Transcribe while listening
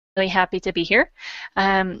really happy to be here.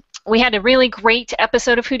 We had a really great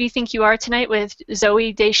episode of Who Do You Think You Are tonight with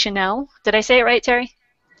Zooey Deschanel. Did I say it right, Terri?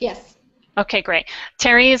 Yes. Okay, great.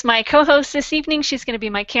 Terri is my co-host this evening. She's going to be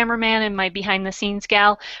my cameraman and my behind-the-scenes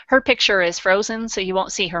gal. Her picture is frozen, so you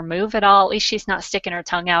won't see her move at all. At least she's not sticking her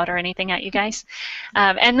tongue out or anything at you guys.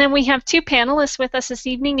 And then we have two panelists with us this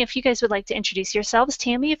evening. If you guys would like to introduce yourselves.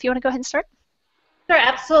 Tammy, if you want to go ahead and start. Sure,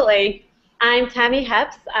 absolutely. I'm Tammy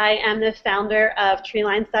Hepps. I am the founder of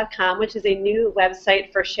treelines.com, which is a new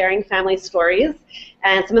website for sharing family stories.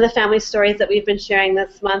 And some of the family stories that we've been sharing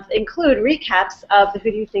this month include recaps of the Who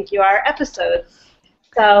Do You Think You Are episodes.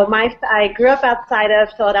 So I grew up outside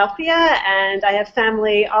of Philadelphia, and I have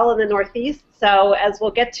family all in the Northeast. So as we'll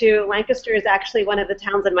get to, Lancaster is actually one of the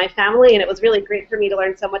towns in my family, and it was really great for me to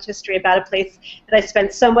learn so much history about a place that I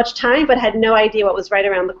spent so much time but had no idea what was right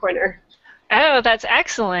around the corner. Oh, that's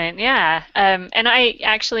excellent. Yeah. And I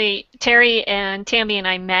actually, Terri and Tammy and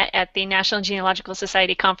I met at the National Genealogical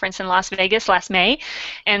Society conference in Las Vegas last May,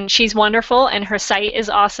 and she's wonderful, and her site is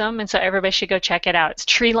awesome, and so everybody should go check it out. It's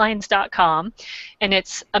treelines.com, and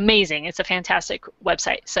it's amazing. It's a fantastic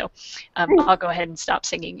website. So I'll go ahead and stop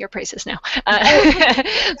singing your praises now.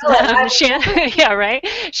 Shannon, yeah, right?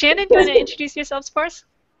 Shannon, do you want to introduce yourselves for us?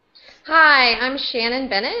 Hi, I'm Shannon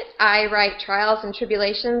Bennett. I write Trials and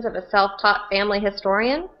Tribulations of a Self-Taught Family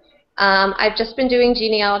Historian. I've just been doing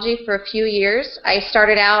genealogy for a few years. I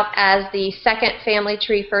started out as the second Family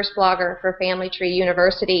Tree first blogger for Family Tree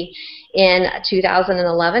University in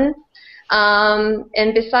 2011.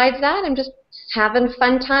 And besides that, I'm just having a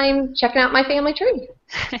fun time checking out my family tree.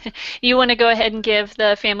 You want to go ahead and give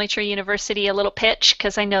the Family Tree University a little pitch,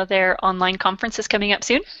 because I know their online conference is coming up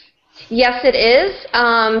soon? Yes, it is.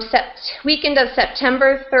 Weekend of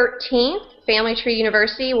September 13th, Family Tree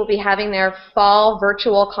University will be having their fall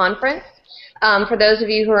virtual conference. For those of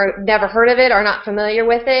you who have never heard of it or not familiar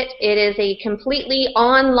with it, it is a completely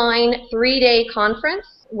online 3-day conference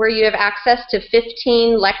where you have access to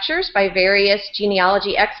 15 lectures by various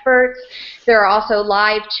genealogy experts. There are also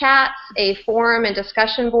live chats, a forum and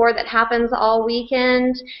discussion board that happens all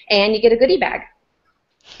weekend, and you get a goodie bag.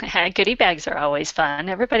 Goodie bags are always fun.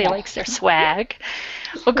 Everybody likes their swag.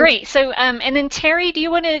 Well, great. So, and then Terri, do you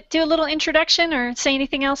want to do a little introduction or say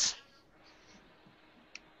anything else?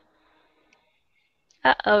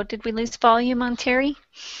 Uh-oh, did we lose volume on Terri?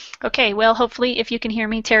 Okay, well, hopefully if you can hear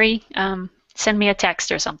me, Terri, send me a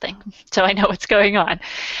text or something so I know what's going on.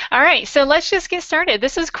 All right, so let's just get started.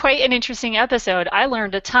 This is quite an interesting episode. I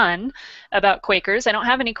learned a ton about Quakers. I don't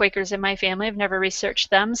have any Quakers in my family. I've never researched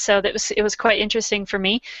them, so it was quite interesting for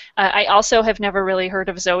me. I also have never really heard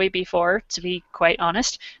of Zooey before, to be quite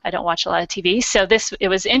honest. I don't watch a lot of TV, so it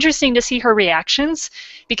was interesting to see her reactions,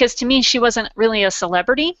 because to me she wasn't really a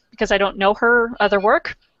celebrity because I don't know her other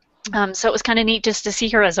work. So it was kind of neat just to see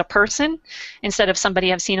her as a person instead of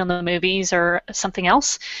somebody I've seen on the movies or something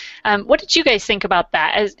else. What did you guys think about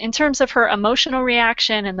that in terms of her emotional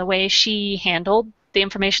reaction and the way she handled the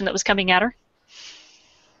information that was coming at her?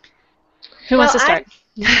 Who wants to start?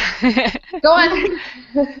 Go on.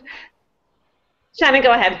 Shannon,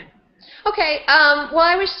 go ahead. Okay. Well,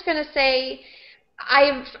 I was just going to say,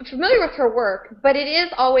 I'm familiar with her work, but it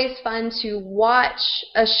is always fun to watch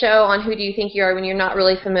a show on Who Do You Think You Are when you're not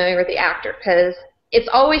really familiar with the actor, because it's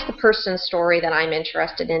always the person's story that I'm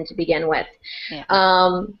interested in to begin with. Yeah.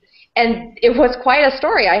 And it was quite a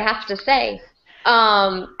story, I have to say.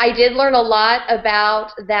 I did learn a lot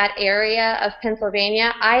about that area of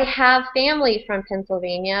Pennsylvania. I have family from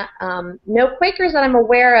Pennsylvania. No Quakers that I'm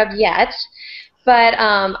aware of yet. But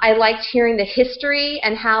I liked hearing the history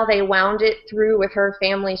and how they wound it through with her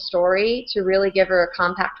family story to really give her a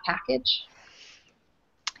compact package.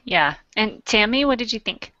 Yeah. And Tammy, what did you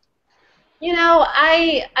think? You know,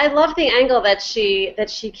 I love the angle that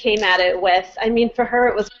she came at it with. I mean, for her,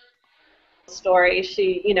 it was a story.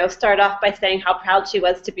 She, started off by saying how proud she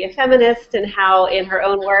was to be a feminist and how in her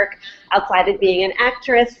own work, outside of being an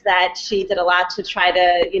actress, that she did a lot to try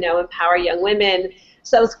to, empower young women.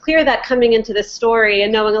 So it was clear that coming into this story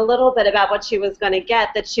and knowing a little bit about what she was going to get,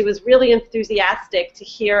 that she was really enthusiastic to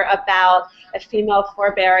hear about a female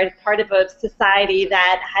forebear and part of a society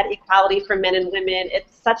that had equality for men and women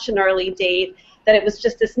at such an early date, that it was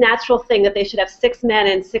just this natural thing that they should have 6 men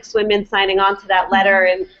and 6 women signing on to that letter,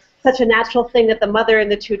 and such a natural thing that the mother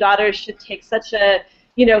and the 2 daughters should take such a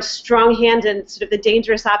strong hand in sort of the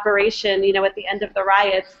dangerous operation, at the end of the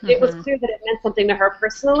riots. It was clear that it meant something to her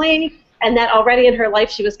personally, and that already in her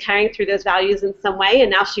life she was carrying through those values in some way,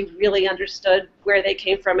 and now she really understood where they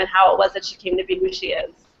came from and how it was that she came to be who she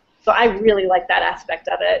is. So I really like that aspect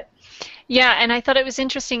of it. Yeah, and I thought it was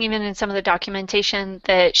interesting, even in some of the documentation,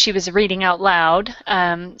 that she was reading out loud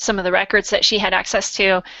some of the records that she had access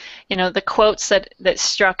to. You know, the quotes that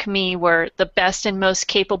struck me were the best and most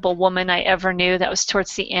capable woman I ever knew. That was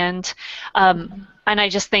towards the end. And I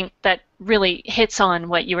just think that really hits on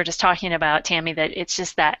what you were just talking about, Tammy, that it's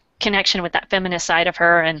just that connection with that feminist side of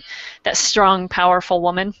her and that strong, powerful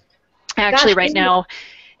woman. I actually, Gosh, right now,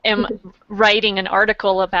 am writing an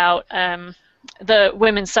article about the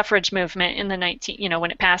women's suffrage movement in the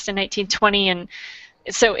when it passed in 1920, and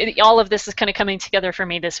so all of this is kind of coming together for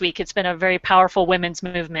me this week. It's been a very powerful women's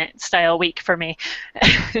movement style week for me.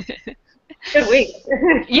 good week.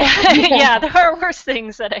 Yeah, yeah, there are worse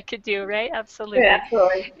things that I could do, right? Absolutely. Yeah,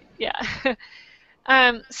 absolutely.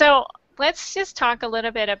 Yeah. So let's just talk a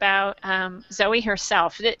little bit about Zooey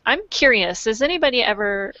herself. I'm curious, has anybody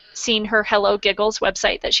ever seen her Hello Giggles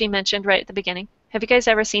website that she mentioned right at the beginning? Have you guys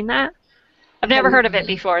ever seen that? I've never heard of it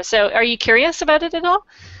before. So are you curious about it at all?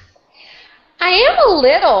 I am a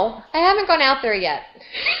little. I haven't gone out there yet.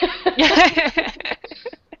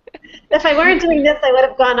 If I weren't doing this, I would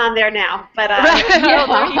have gone on there now. But right. Yeah.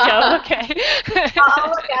 Oh, there you go. Okay. I'll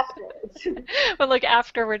look afterwards. We'll look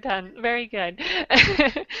after we're done. Very good.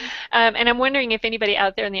 And I'm wondering if anybody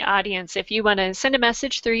out there in the audience, if you want to send a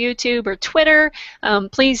message through YouTube or Twitter,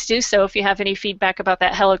 please do so if you have any feedback about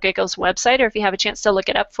that Hello Giggles website, or if you have a chance to look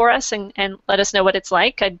it up for us and let us know what it's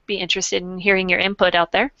like. I'd be interested in hearing your input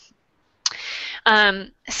out there.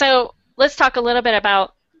 So let's talk a little bit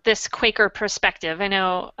about this Quaker perspective. I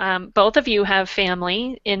know both of you have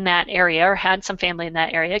family in that area, or had some family in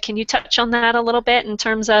that area. Can you touch on that a little bit in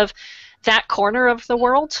terms of that corner of the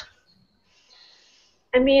world?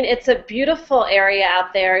 I mean, it's a beautiful area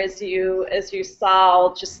out there, as you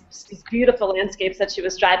saw, just these beautiful landscapes that she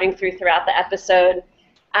was driving throughout the episode.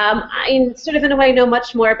 I sort of in a way know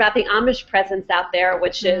much more about the Amish presence out there,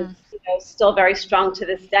 which is still very strong to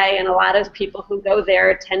this day, and a lot of people who go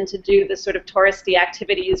there tend to do the sort of touristy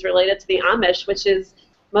activities related to the Amish, which is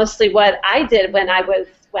mostly what I did when I was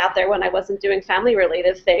out there when I wasn't doing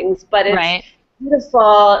family-related things. But it's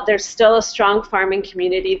beautiful. There's still a strong farming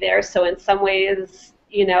community there, so in some ways,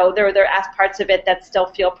 there are parts of it that still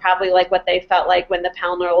feel probably like what they felt like when the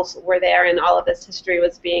Pownells were there and all of this history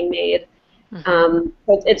was being made.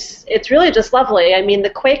 But it's really just lovely. I mean, the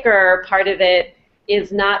Quaker part of it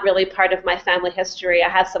is not really part of my family history. I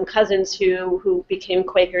have some cousins who became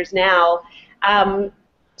Quakers now.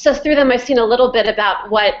 So through them I've seen a little bit about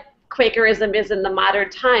what Quakerism is in the modern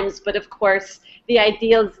times, but of course the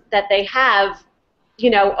ideals that they have,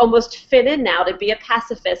 almost fit in now to be a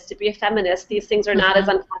pacifist, to be a feminist. These things are not as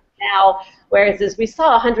uncommon now, whereas as we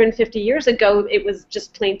saw 150 years ago, it was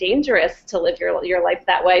just plain dangerous to live your life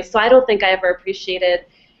that way. So I don't think I ever appreciated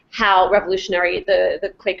how revolutionary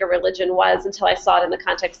the Quaker religion was until I saw it in the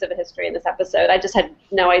context of a history in this episode. I just had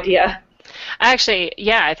no idea. Actually,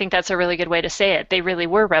 yeah, I think that's a really good way to say it. They really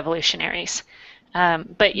were revolutionaries.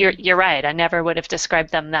 But you're right. I never would have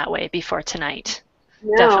described them that way before tonight.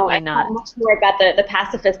 No, Definitely I not. thought much more about the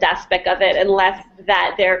pacifist aspect of it, and less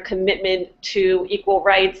that their commitment to equal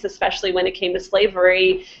rights, especially when it came to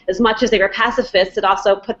slavery. As much as they were pacifists, it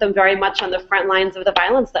also put them very much on the front lines of the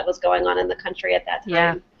violence that was going on in the country at that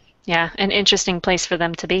time. Yeah, an interesting place for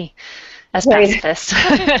them to be as pacifists.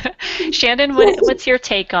 Shannon, what's your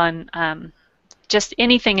take on just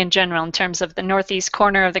anything in general in terms of the northeast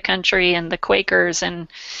corner of the country and the Quakers, and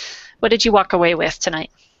what did you walk away with tonight?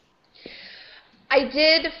 I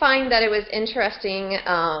did find that it was interesting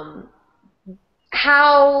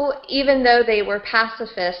how, even though they were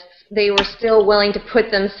pacifists, they were still willing to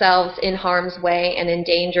put themselves in harm's way and in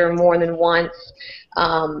danger more than once.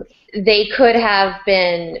 They could have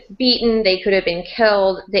been beaten, they could have been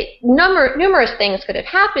killed, numerous things could have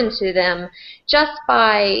happened to them just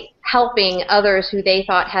by helping others who they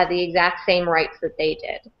thought had the exact same rights that they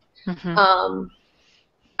did.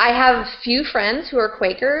 I have a few friends who are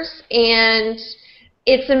Quakers, and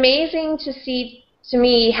it's amazing to see, to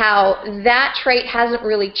me, how that trait hasn't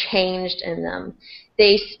really changed in them.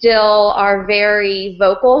 They still are very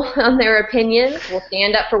vocal on their opinions, will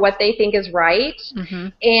stand up for what they think is right,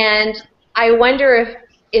 and I wonder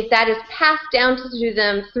if that is passed down to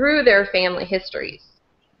them through their family histories.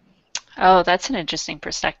 Oh, that's an interesting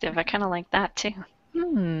perspective. I kind of like that too.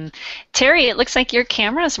 Terri, it looks like your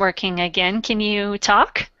camera's working again. Can you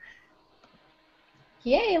talk?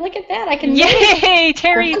 Yay, look at that. I can Yay,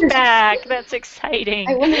 Terri's back. That's exciting.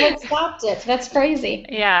 I wonder what stopped it. That's crazy.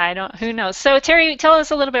 Yeah, who knows. So Terri, tell us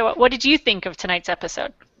a little bit, what did you think of tonight's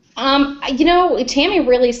episode? Tammy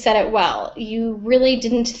really said it well. You really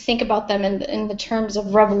didn't think about them in the terms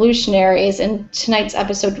of revolutionaries, and tonight's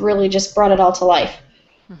episode really just brought it all to life.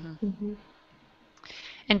 Mhm. Mm-hmm.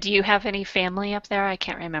 And do you have any family up there? I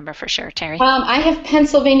can't remember for sure, Terri. I have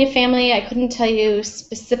Pennsylvania family. I couldn't tell you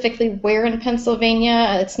specifically where in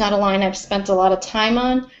Pennsylvania. It's not a line I've spent a lot of time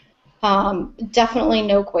on. Definitely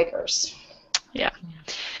no Quakers. Yeah.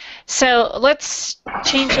 So let's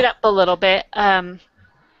change it up a little bit.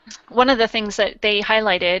 One of the things that they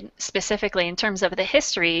highlighted specifically in terms of the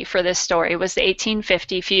history for this story was the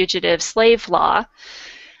 1850 fugitive slave law.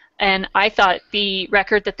 And I thought the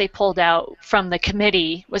record that they pulled out from the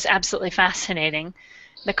committee was absolutely fascinating.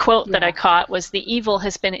 The quote that I caught was, "The evil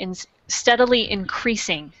has been steadily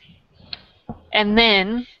increasing." And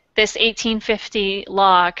then this 1850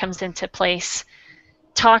 law comes into place.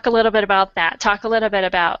 Talk a little bit about that. Talk a little bit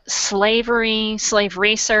about slavery, slave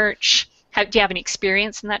research. Do you have any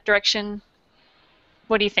experience in that direction?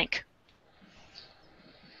 What do you think?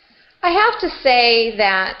 I have to say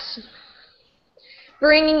that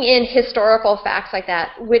bringing in historical facts like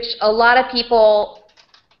that, which a lot of people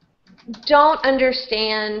don't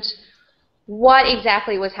understand what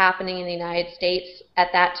exactly was happening in the United States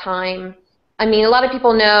at that time. I mean, a lot of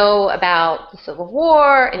people know about the Civil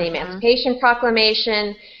War and the Emancipation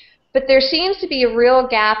Proclamation, but there seems to be a real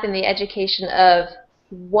gap in the education of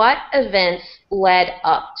what events led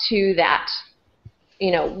up to that.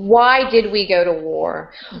 You know, why did we go to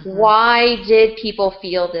war? Why did people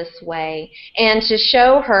feel this way? And to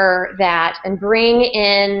show her that and bring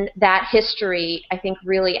in that history, I think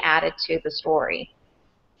really added to the story.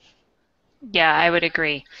 Yeah, I would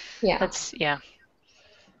agree. Yeah. Yeah.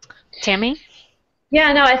 Tammy?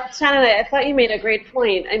 Yeah, no, Shannon, I thought you made a great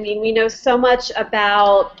point. I mean, we know so much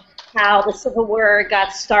about how the Civil War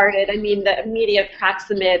got started. I mean, the immediate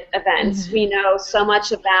proximate events. We know so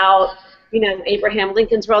much about, you know, Abraham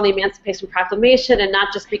Lincoln's role in the Emancipation Proclamation, and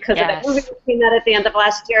not just because of that movie that came out at the end of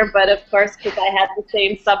last year, but of course because I had the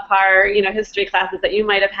same subpar, you know, history classes that you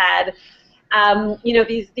might have had. You know,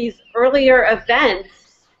 these earlier events,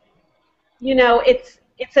 you know, it's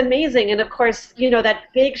amazing. And of course, you know, that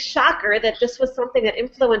big shocker that this was something that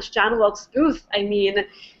influenced John Wilkes Booth. I mean,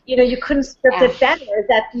 you know, you couldn't script it better,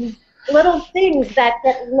 that these little things that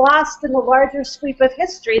get lost in the larger sweep of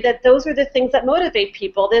history, that those are the things that motivate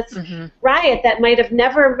people. This riot that might have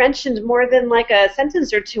never mentioned more than like a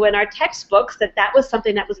sentence or two in our textbooks, that was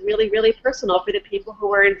something that was really, really personal for the people who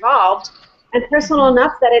were involved, and personal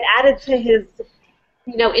enough that it added to his,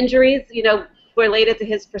 you know, injuries, you know, related to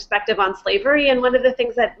his perspective on slavery, and one of the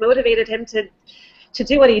things that motivated him to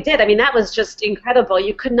do what he did. I mean, that was just incredible.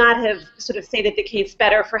 You could not have sort of stated the case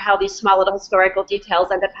better for how these small little historical details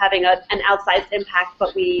end up having an outsized impact,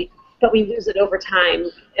 but we lose it over time.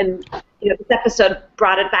 And you know, this episode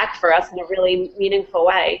brought it back for us in a really meaningful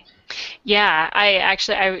way. Yeah,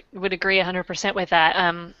 I would agree 100% with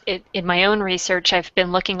that. In my own research, I've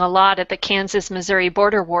been looking a lot at the Kansas-Missouri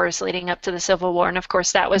border wars leading up to the Civil War, and of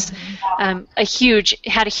course that was had a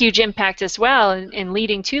huge impact as well in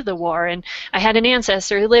leading to the war. And I had an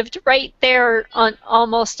ancestor who lived right there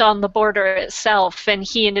almost on the border itself, and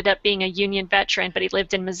he ended up being a Union veteran, but he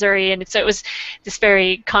lived in Missouri, and so it was this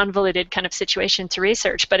very convoluted kind of situation to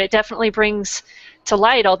research. But it definitely brings to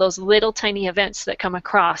light all those little tiny events that come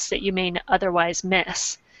across that you may otherwise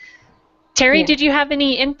miss. Terri, did you have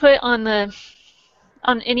any input on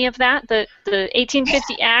any of that, the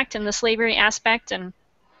 1850 Act and the slavery aspect? And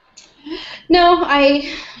no,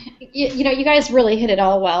 you know, you guys really hit it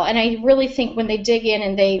all well, and I really think when they dig in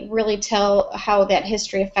and they really tell how that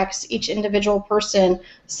history affects each individual person,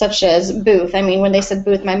 such as Booth. I mean, when they said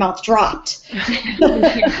Booth, my mouth dropped.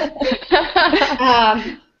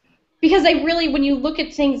 Because when you look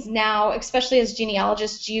at things now, especially as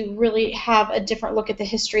genealogists, you really have a different look at the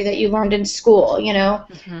history that you learned in school, you know.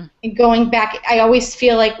 And going back, I always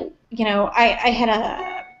feel like, you know, I had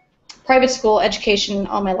a private school education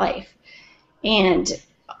all my life. And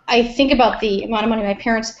I think about the amount of money my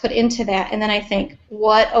parents put into that, and then I think,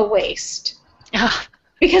 what a waste.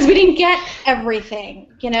 Because we didn't get everything,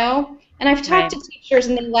 you know. And I've talked to teachers,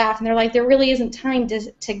 and they laugh, and they're like, there really isn't time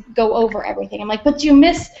to go over everything. I'm like, but you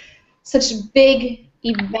miss such big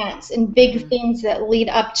events and big things that lead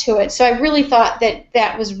up to it. So I really thought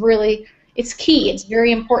that was really, it's key. It's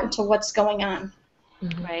very important to what's going on.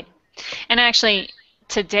 Right. And actually,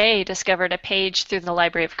 today discovered a page through the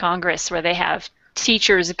Library of Congress where they have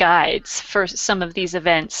teachers' guides for some of these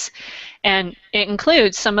events. And it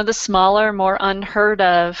includes some of the smaller, more unheard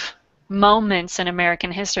of moments in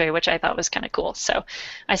American history, which I thought was kind of cool. So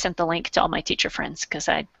I sent the link to all my teacher friends because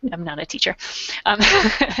I am not a teacher.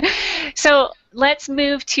 So let's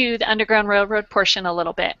move to the Underground Railroad portion a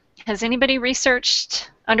little bit. Has anybody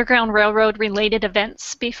researched Underground Railroad related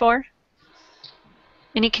events before?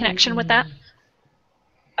 Any connection with that?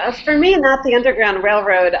 For me, not the Underground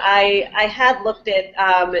Railroad. I had looked at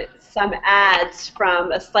some ads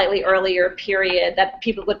from a slightly earlier period that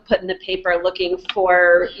people would put in the paper looking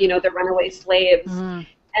for, the runaway slaves. Mm.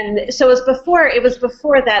 And so it was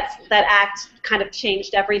before that act kind of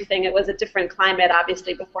changed everything. It was a different climate,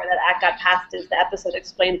 obviously, before that act got passed, as the episode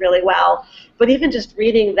explained really well. But even just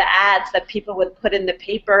reading the ads that people would put in the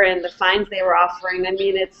paper and the fines they were offering, I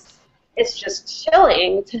mean, it's just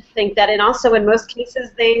chilling to think that, and also in most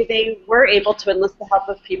cases they were able to enlist the help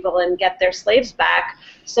of people and get their slaves back.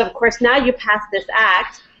 So of course now you pass this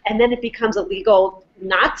act, and then it becomes illegal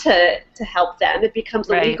not to help them. It becomes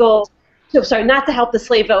illegal. Not to help the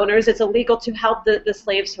slave owners. It's illegal to help the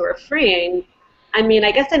slaves who are freeing. I mean,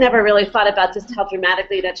 I guess I never really thought about just how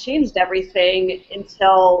dramatically that changed everything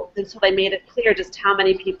until they made it clear just how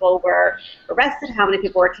many people were arrested, how many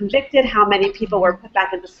people were convicted, how many people were put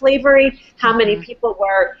back into slavery, how many people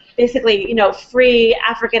were basically, free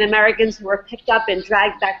African Americans who were picked up and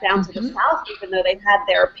dragged back down to the South, even though they had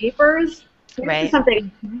their papers. So this is something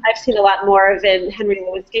I've seen a lot more of in Henry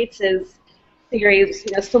Louis Gates's series,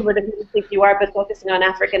 similar to Who You Think You Are, but focusing on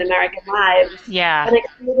African American lives. Yeah. And I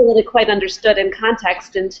never really quite understood in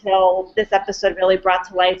context until this episode really brought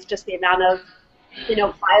to life just the amount of,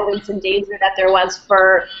 violence and danger that there was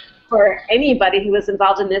for anybody who was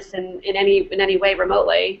involved in this in any way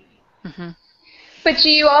remotely. Mm-hmm. But do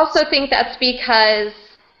you also think that's because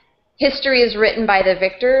history is written by the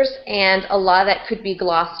victors and a lot of that could be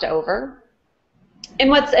glossed over? And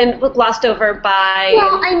glossed over by?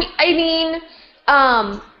 Well, I mean,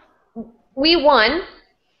 we won,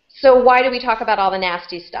 so why do we talk about all the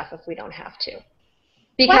nasty stuff if we don't have to?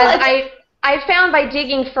 Because I found by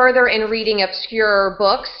digging further and reading obscure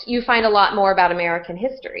books, you find a lot more about American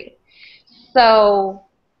history. So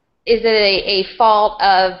is it a fault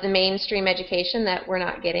of the mainstream education that we're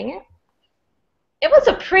not getting it? It was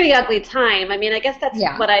a pretty ugly time. I mean, I guess that's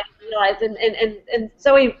what I realized. And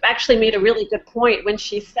Zooey actually made a really good point when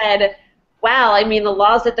she said, wow, I mean, the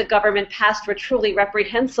laws that the government passed were truly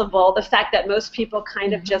reprehensible. The fact that most people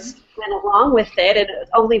kind of just went along with it, and it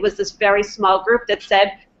only was this very small group that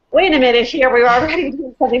said, wait a minute, here we were already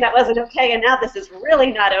doing something that wasn't okay, and now this is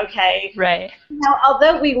really not okay. Right. Now,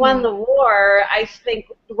 although we won the war, I think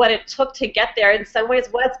what it took to get there in some ways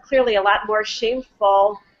was clearly a lot more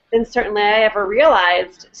shameful than certainly I ever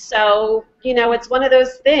realized. So, it's one of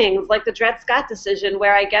those things, like the Dred Scott decision,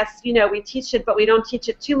 where I guess, we teach it, but we don't teach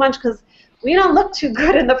it too much because we don't look too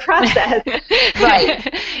good in the process.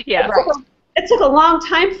 Right. Yeah. Right. It took a long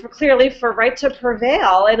time, for right to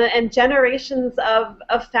prevail, and generations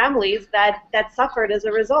of families that suffered as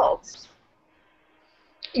a result.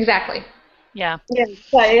 Exactly. Yeah.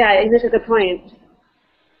 Yeah, you make a good point.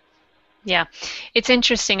 Yeah, it's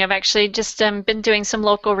interesting. I've actually just been doing some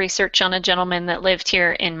local research on a gentleman that lived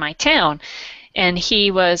here in my town, and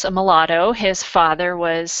he was a mulatto. His father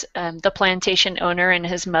was the plantation owner, and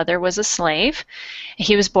his mother was a slave.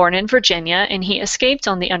 He was born in Virginia, and he escaped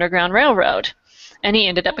on the Underground Railroad, and he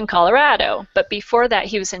ended up in Colorado. But before that,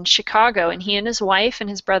 he was in Chicago, and he and his wife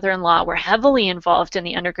and his brother-in-law were heavily involved in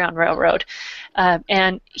the Underground Railroad.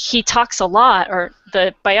 And he talks a lot, or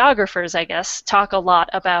the biographers, I guess, talk a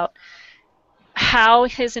lot about how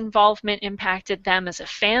his involvement impacted them as a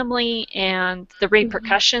family and the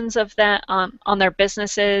repercussions of that on their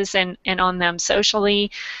businesses and on them socially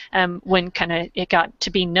when kind of it got to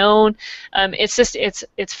be known.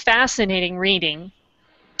 It's fascinating reading,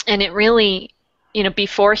 and it really,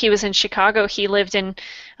 before he was in Chicago, he lived in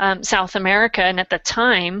South America, and at the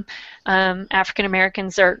time, African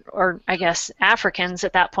Americans or I guess Africans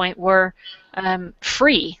at that point were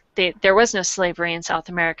free. There was no slavery in South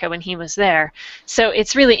America when he was there. So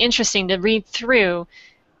it's really interesting to read through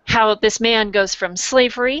how this man goes from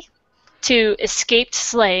slavery to escaped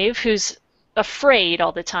slave who's afraid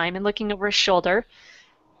all the time and looking over his shoulder,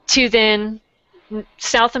 to then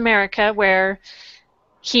South America where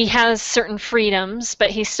he has certain freedoms,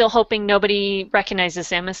 but he's still hoping nobody recognizes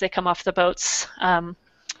him as they come off the boats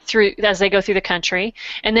as they go through the country,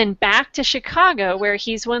 and then back to Chicago where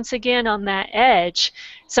he's once again on that edge.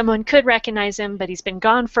 Someone could recognize him, but he's been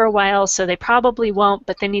gone for a while, so they probably won't.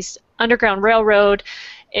 But then he's Underground Railroad.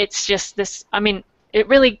 It's just this, I mean, it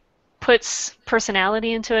really puts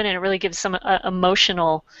personality into it, and it really gives some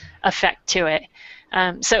emotional effect to it.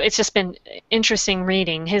 So it's just been interesting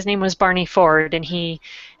reading. His name was Barney Ford, and he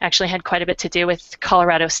actually had quite a bit to do with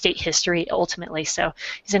Colorado state history ultimately, so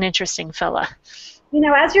he's an interesting fella.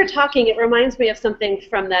 As you're talking, it reminds me of something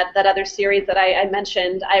from that other series that I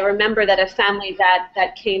mentioned. I remember that a family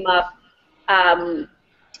that came up,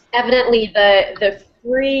 evidently the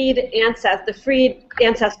freed ancestor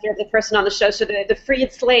of the person on the show, so the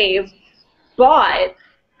freed slave bought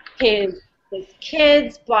his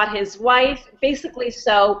kids, bought his wife, basically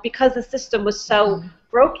so because the system was so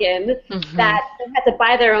broken that they had to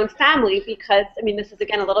buy their own family because, I mean, this is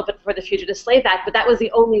again a little bit for the Fugitive Slave Act, but that was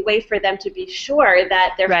the only way for them to be sure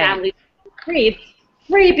that their family was free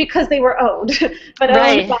because they were owned, but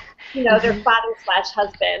owned by, their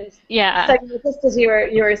father/husband. Yeah. So just as you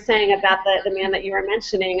were saying about the man that you were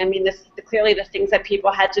mentioning, I mean, clearly the things that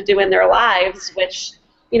people had to do in their lives, which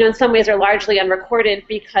in some ways are largely unrecorded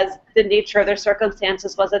because the nature of their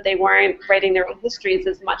circumstances was that they weren't writing their own histories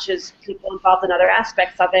as much as people involved in other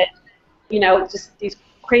aspects of it. Just these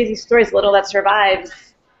crazy stories, little that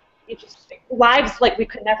survives, lives like we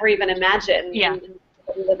could never even imagine in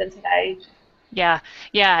what we live in today. Yeah,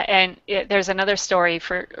 and there's another story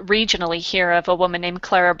for regionally here of a woman named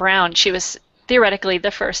Clara Brown. She was theoretically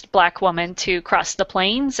the first black woman to cross the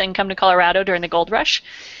plains and come to Colorado during the gold rush.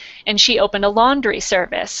 And she opened a laundry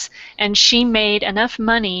service, and she made enough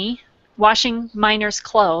money washing miners'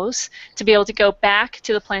 clothes to be able to go back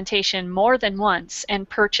to the plantation more than once and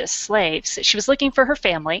purchase slaves. She was looking for her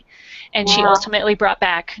family, and she ultimately brought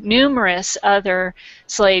back numerous other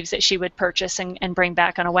slaves that she would purchase and bring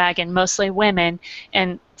back on a wagon, mostly women,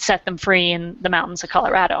 and set them free in the mountains of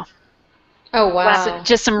Colorado. Oh, wow. So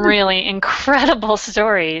just some really incredible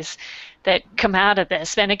stories that come out of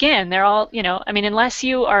this. And again, they're all, I mean, unless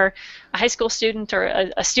you are a high school student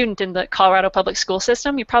or a student in the Colorado public school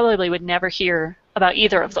system, you probably would never hear about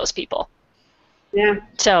either of those people. Yeah.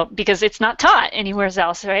 So, because it's not taught anywhere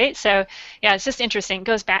else, right? So, yeah, it's just interesting. It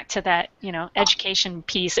goes back to that, education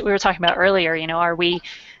piece that we were talking about earlier.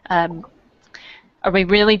 Are we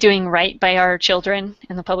really doing right by our children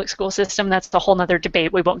in the public school system? That's a whole nother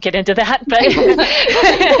debate. We won't get into that. But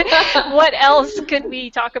what else could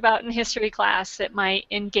we talk about in history class that might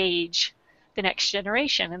engage the next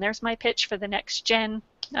generation? And there's my pitch for the Next Gen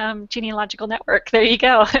Genealogical Network. There you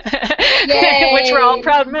go. Which we're all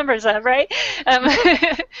proud members of, right?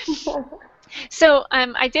 So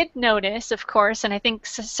I did notice, of course, and I think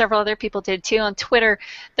several other people did too on Twitter,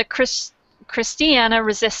 the Christiana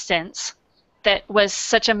Resistance that was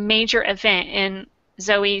such a major event in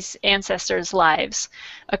Zooey's ancestors' lives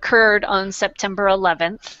occurred on September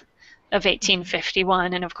 11th of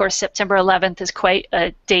 1851. And of course, September 11th is quite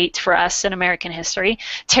a date for us in American history.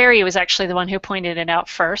 Terri was actually the one who pointed it out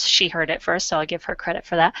first. She heard it first, so I'll give her credit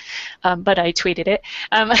for that. But I tweeted it.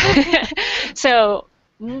 So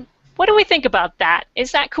what do we think about that?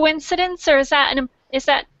 Is that coincidence, or is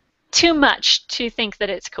that too much to think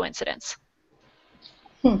that it's coincidence?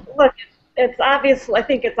 Look, I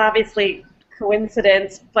think it's obviously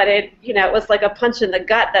coincidence, but it was like a punch in the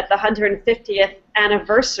gut that the 150th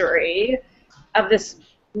anniversary of this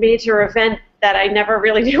major event that I never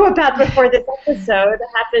really knew about before this episode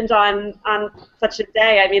happened on such a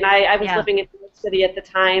day. I mean, I was living in New York City at the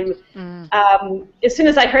time. As soon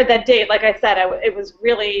as I heard that date, like I said, it was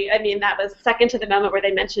really, I mean, that was second to the moment where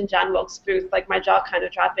they mentioned John Wilkes Booth, like my jaw kind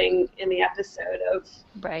of dropping in the episode of,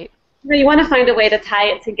 right. You want to find a way to tie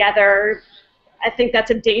it together. I think that's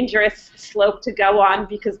a dangerous slope to go on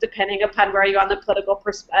because depending upon where you are on the political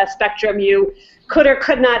spectrum, you could or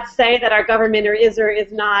could not say that our government is or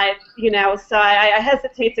is not, so I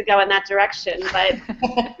hesitate to go in that direction, but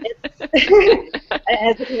I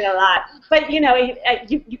hesitate a lot. But,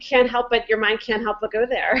 you can't help but, your mind can't help but go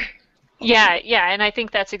there. Yeah, and I think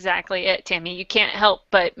that's exactly it, Tammy. You can't help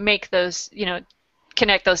but make those,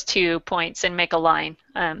 connect those 2 points and make a line.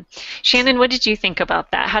 Shannon, what did you think about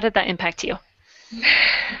that? How did that impact you?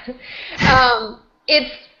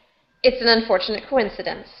 It's an unfortunate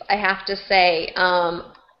coincidence, I have to say.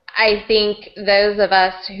 I think those of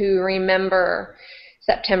us who remember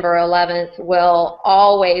September 11th will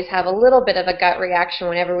always have a little bit of a gut reaction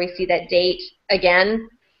whenever we see that date again.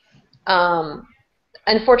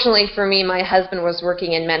 Unfortunately for me, my husband was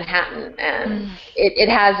working in Manhattan, and it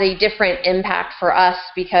has a different impact for us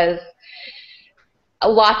because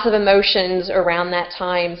lots of emotions around that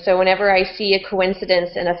time. So whenever I see a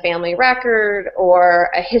coincidence in a family record or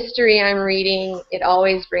a history I'm reading, it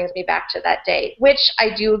always brings me back to that date, which I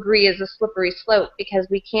do agree is a slippery slope because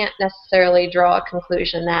we can't necessarily draw a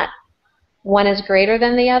conclusion that one is greater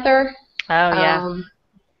than the other. Oh, yeah.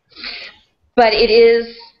 But it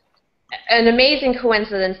is an amazing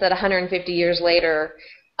coincidence that 150 years later,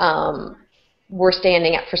 we're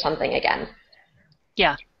standing up for something again.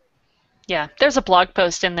 Yeah. Yeah, there's a blog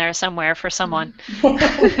post in there somewhere for someone.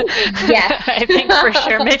 Yes. I think for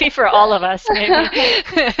sure. Maybe for all of us, maybe.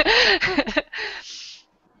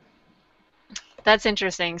 That's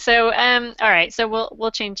interesting. So, all right. So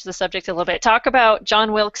we'll change the subject a little bit. Talk about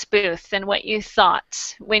John Wilkes Booth and what you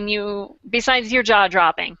thought when you, besides your jaw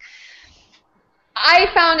dropping. I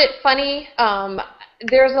found it funny.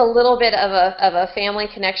 There's a little bit of a family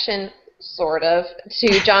connection, sort of,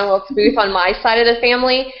 to John Wilkes Booth on my side of the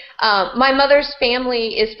family. My mother's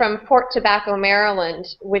family is from Port Tobacco, Maryland,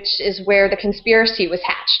 which is where the conspiracy was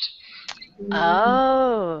hatched.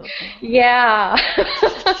 Oh. Yeah.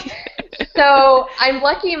 So I'm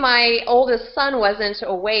lucky my oldest son wasn't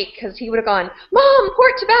awake, because he would have gone, "Mom,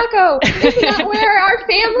 Port Tobacco, isn't that where our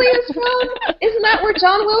family is from? Isn't that where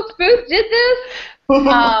John Wilkes Booth did this?"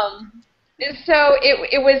 So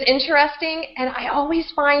it was interesting, and I always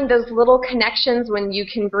find those little connections when you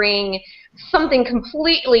can bring something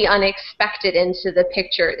completely unexpected into the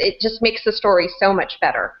picture. It just makes the story so much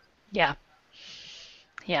better. Yeah.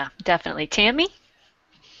 Yeah, definitely. Tammy?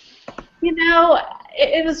 You know,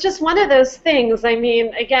 it was just one of those things. I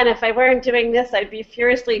mean, again, if I weren't doing this, I'd be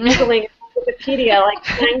furiously Googling Wikipedia, like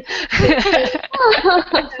trying to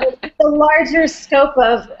the larger scope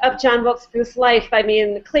of John Wilkes Booth's life. I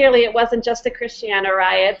mean, clearly it wasn't just the Christiana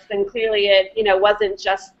riots, and clearly it, wasn't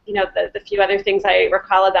just, the few other things I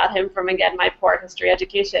recall about him from, again, my poor history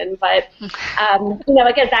education. But,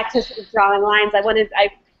 again, back to sort of drawing lines, I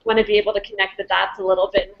want to be able to connect the dots a little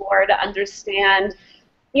bit more to understand,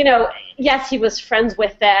 yes, he was friends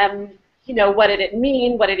with them. What did it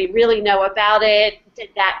mean? What did he really know about it?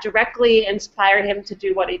 Did that directly inspire him to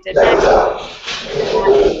do what he did next?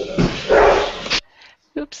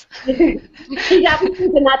 Oops. He obviously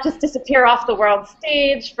did not just disappear off the world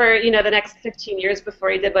stage for, the next 15 years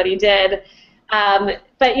before he did what he did.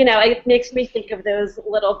 But, it makes me think of those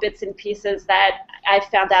little bits and pieces that I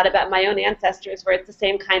found out about my own ancestors, where it's the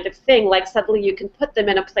same kind of thing. Like, suddenly you can put them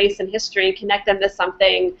in a place in history and connect them to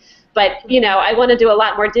something. But, I want to do a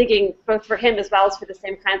lot more digging, both for him as well as for the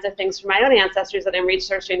same kinds of things for my own ancestors that I'm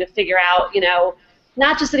researching, to figure out,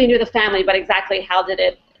 not just that he knew the family, but exactly how did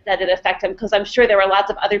it affect him. Because I'm sure there were lots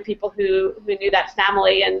of other people who knew that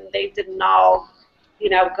family, and they didn't all,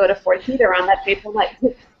 go to Fort Theater on that fateful night.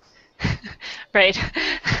 Right.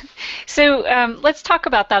 So let's talk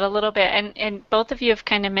about that a little bit. And both of you have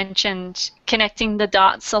kind of mentioned connecting the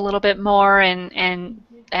dots a little bit more, and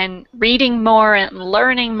reading more and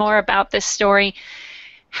learning more about this story.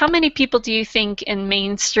 How many people do you think in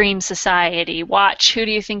mainstream society watch Who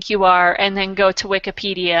Do You Think You Are and then go to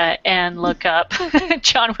Wikipedia and look up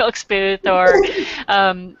John Wilkes Booth or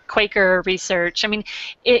Quaker research? I mean,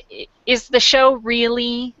 is the show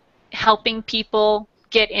really helping people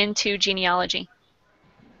get into genealogy?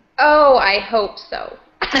 Oh, I hope so.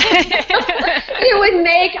 It would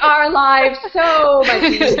make our lives so much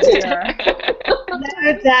easier.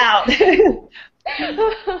 No doubt.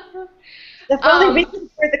 If only we can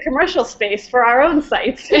afford the commercial space for our own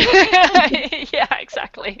sites. Yeah,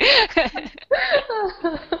 exactly.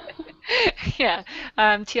 Yeah.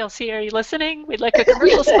 TLC, are you listening? We'd like a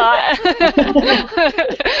commercial spot.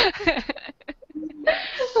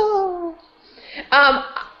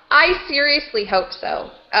 I seriously hope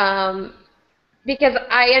so. Because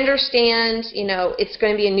I understand, it's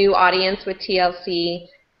going to be a new audience with TLC.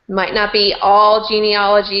 Might not be all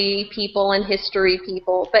genealogy people and history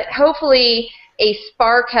people, but hopefully a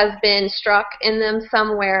spark has been struck in them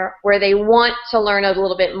somewhere where they want to learn a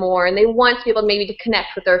little bit more, and they want to be able maybe to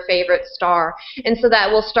connect with their favorite star, and so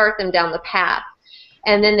that will start them down the path.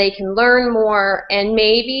 And then they can learn more and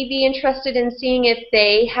maybe be interested in seeing if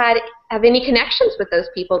they have any connections with those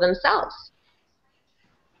people themselves.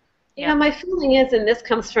 My feeling is, and this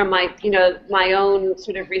comes from my own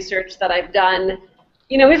sort of research that I've done,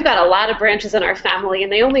 we've got a lot of branches in our family,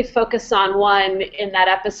 and they only focus on one in that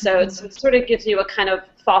episode, so it sort of gives you a kind of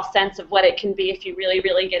false sense of what it can be if you really,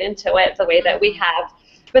 really get into it the way that we have.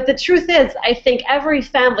 But the truth is, I think every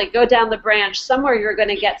family, go down the branch, somewhere you're going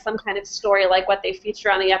to get some kind of story like what they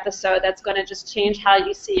feature on the episode that's going to just change how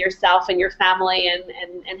you see yourself and your family,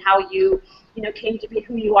 and how you came to be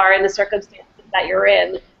who you are in the circumstances that you're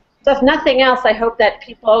in. So if nothing else, I hope that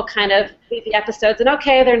people kind of leave the episodes and,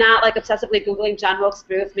 okay, they're not like obsessively Googling John Wilkes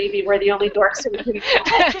Booth. Maybe we're the only dorks who read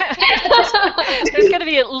that. There's going to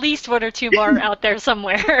be at least one or two more out there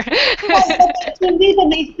somewhere. And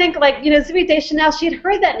they think, like, Zooey Deschanel, she had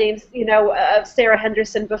heard that name, of Sarah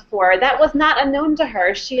Henderson before. That was not unknown to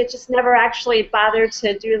her. She had just never actually bothered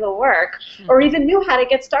to do the work, or even knew how to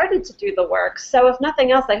get started to do the work. So if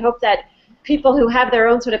nothing else, I hope that people who have their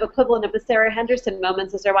own sort of equivalent of the Sarah Henderson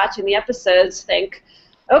moments as they're watching the episodes think,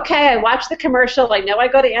 okay, I watched the commercial, I know I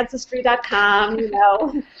go to Ancestry.com,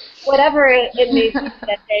 whatever it may be,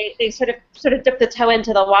 that they sort of dip the toe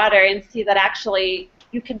into the water and see that actually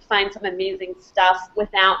you can find some amazing stuff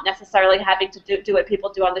without necessarily having to do what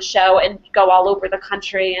people do on the show and go all over the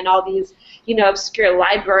country and all these, obscure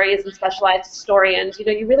libraries and specialized historians.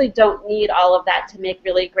 You really don't need all of that to make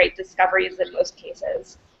really great discoveries in most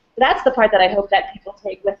cases. So that's the part that I hope that people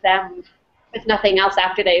take with them, if nothing else,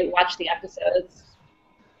 after they watch the episodes.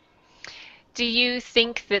 Do you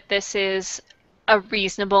think that this is a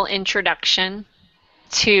reasonable introduction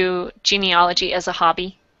to genealogy as a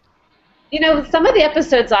hobby? Some of the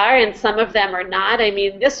episodes are, and some of them are not. I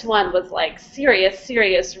mean, this one was like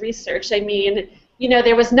serious research. I mean,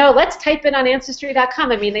 there was no, let's type in on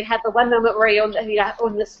Ancestry.com. I mean, they had the one moment where he owned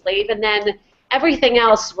the slave, and then everything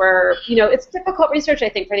else were, it's difficult research, I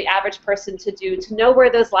think, for the average person to do, to know where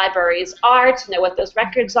those libraries are, to know what those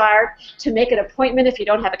records are, to make an appointment if you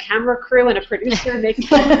don't have a camera crew and a producer making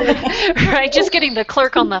Right, just getting the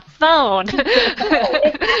clerk on the phone.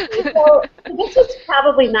 Exactly. So this is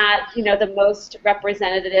probably not, the most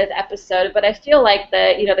representative episode, but I feel like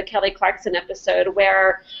the Kelly Clarkson episode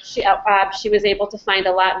where she was able to find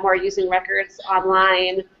a lot more using records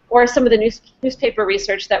online, or some of the newspaper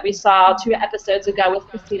research that we saw 2 episodes ago with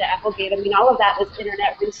Christina Applegate. I mean, all of that was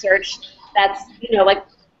internet research that's,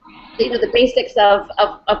 the basics of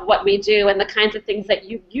what we do and the kinds of things that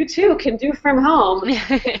you too can do from home.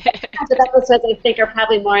 The kinds of episodes, I think, are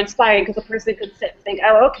probably more inspiring because a person could sit and think,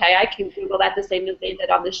 oh, okay, I can Google that the same as they did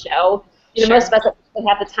on the show. Sure. Most of us don't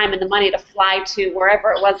have the time and the money to fly to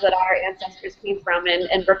wherever it was that our ancestors came from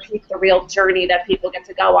and repeat the real journey that people get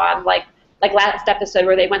to go on, like last episode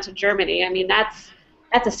where they went to Germany. I mean, that's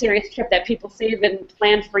a serious trip that people save and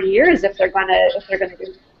plan for years if they're gonna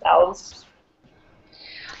do themselves.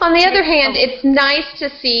 On the other hand, it's nice to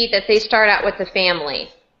see that they start out with the family,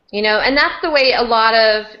 and that's the way a lot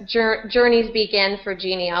of journeys begin for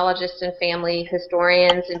genealogists and family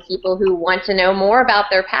historians and people who want to know more about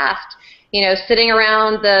their past. Sitting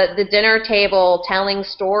around the dinner table telling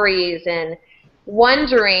stories and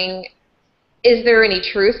wondering, is there any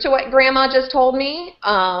truth to what Grandma just told me?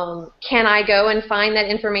 Can I go and find that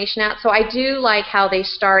information out? So I do like how they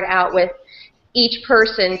start out with each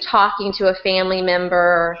person talking to a family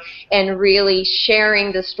member and really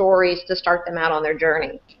sharing the stories to start them out on their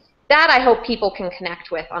journey. That I hope people can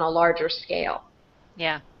connect with on a larger scale.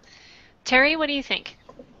 Yeah. Terri, what do you think?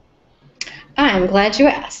 I'm glad you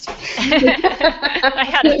asked. I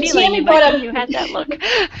had a feeling you had that look.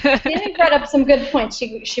 Tammy brought up some good points.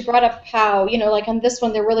 She brought up how, like on this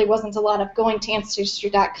one, there really wasn't a lot of going to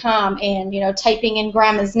Ancestry.com and, typing in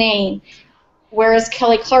Grandma's name. Whereas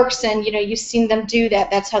Kelly Clarkson, you've seen them do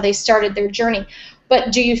that. That's how they started their journey.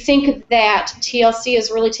 But do you think that TLC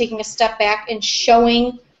is really taking a step back and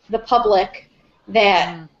showing the public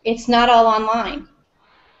that it's not all online?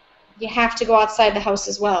 You have to go outside the house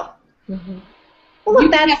as well. Mm-hmm. Well,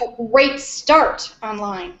 look, that's a great start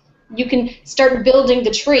online. You can start building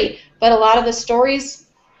the tree, but a lot of the stories,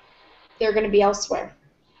 they're going to be elsewhere.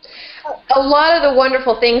 A lot of the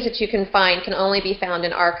wonderful things that you can find can only be found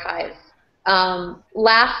in archives.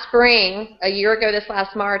 Last spring, a year ago this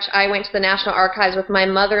last March, I went to the National Archives with my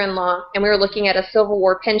mother-in-law, and we were looking at a Civil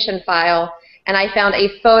War pension file, and I found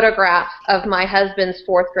a photograph of my husband's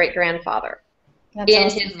 4th great-grandfather in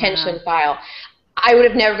his pension file. I would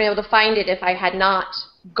have never been able to find it if I had not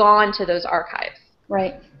gone to those archives.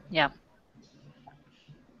 Right. Yeah.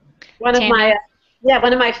 One of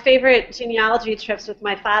my favorite genealogy trips with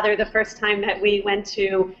my father, the first time that we went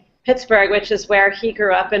to Pittsburgh, which is where he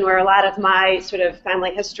grew up and where a lot of my sort of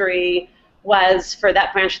family history was for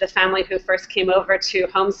that branch of the family who first came over to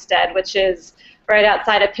Homestead, which is right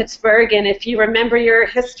outside of Pittsburgh. And if you remember your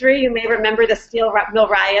history, you may remember the steel mill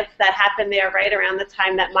riots that happened there right around the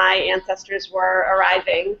time that my ancestors were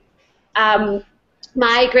arriving.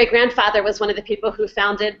 My great-grandfather was one of the people who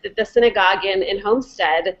founded the synagogue in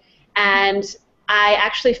Homestead, and I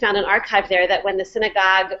actually found an archive there that when the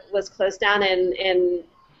synagogue was closed down in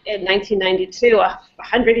 1992,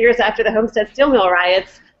 100 years after the Homestead Steel Mill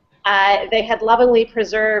riots, they had lovingly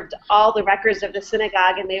preserved all the records of the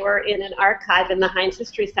synagogue, and they were in an archive in the Heinz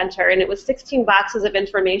History Center, and it was 16 boxes of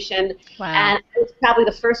information. Wow. And I was probably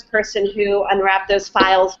the first person who unwrapped those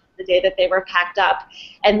files the day that they were packed up.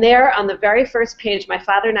 And there on the very first page, my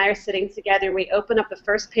father and I are sitting together, and we open up the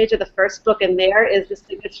first page of the first book, and there is the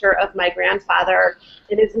signature of my grandfather,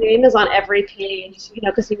 and his name is on every page,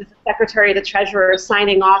 because he was the secretary, the treasurer,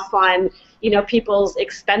 signing off on people's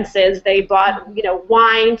expenses. They bought,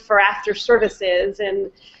 wine for after services,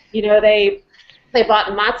 and, they bought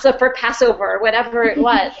matzah for Passover, whatever it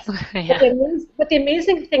was. Yeah. But the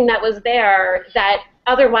amazing thing that was there that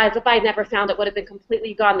otherwise, if I never found it, would have been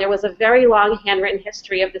completely gone, there was a very long handwritten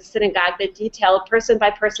history of the synagogue that detailed person by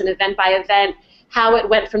person, event by event, how it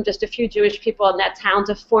went from just a few Jewish people in that town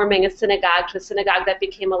to forming a synagogue, to a synagogue that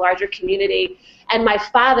became a larger community. And my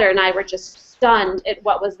father and I were just stunned at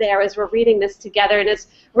what was there as we're reading this together. And it's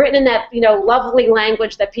written in that, lovely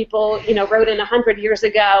language that people, wrote in 100 years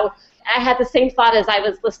ago. I had the same thought as I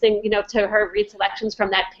was listening, to her read selections from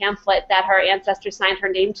that pamphlet that her ancestors signed her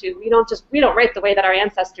name to. We don't write the way that our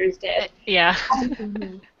ancestors did. Yeah.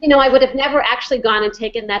 I would have never actually gone and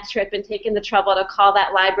taken that trip and taken the trouble to call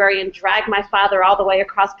that library and drag my father all the way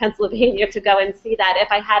across Pennsylvania to go and see that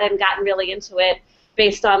if I hadn't gotten really into it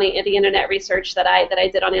based on the internet research that I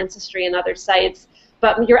did on Ancestry and other sites.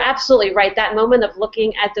 But you're absolutely right. That moment of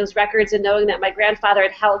looking at those records and knowing that my great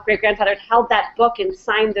grandfather had held that book and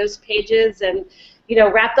signed those pages and,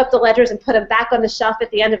 wrapped up the ledgers and put them back on the shelf at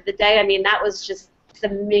the end of the day. I mean, that was just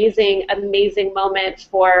an amazing, amazing moment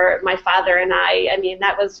for my father and I. I mean,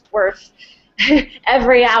 that was worth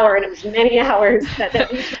every hour, and it was many hours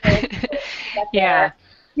that we took. Yeah.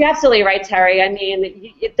 You're absolutely right, Terri. I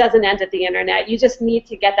mean, it doesn't end at the internet. You just need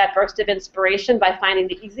to get that burst of inspiration by finding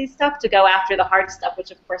the easy stuff to go after the hard stuff,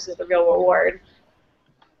 which of course is the real reward.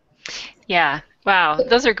 Yeah. Wow.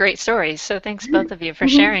 Those are great stories. So thanks both of you for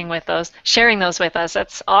sharing those with us.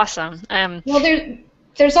 That's awesome. Well,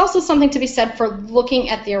 there's also something to be said for looking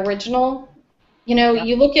at the original.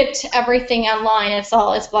 You look at everything online, it's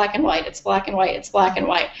black and white, it's black and white, it's black and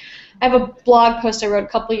white. I have a blog post I wrote a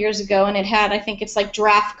couple years ago, and it had, I think it's like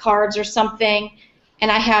draft cards or something, and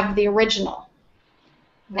I have the original.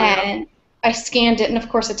 Wow. And I scanned it and, of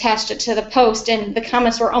course, attached it to the post, and the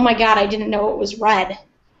comments were, oh, my God, I didn't know it was red.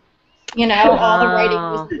 All the writing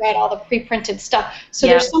was red, all the pre-printed stuff. So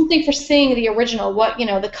there's something for seeing the original,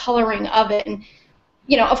 the coloring of it. And,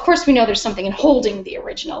 of course we know there's something in holding the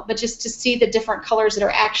original, but just to see the different colors that are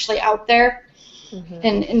actually out there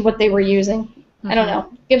and what they were using. I don't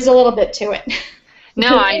know. Gives a little bit to it.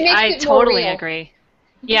 No, I totally agree.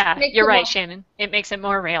 Yeah, you're right, Shannon. It makes it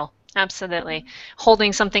more real. Absolutely.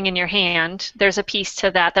 Holding something in your hand, there's a piece to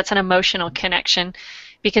that. That's an emotional connection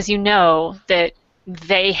because you know that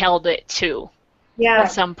they held it too at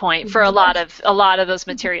some point for a lot of those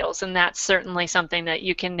materials, and that's certainly something that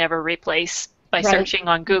you can never replace by searching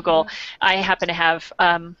on Google. I happen to have,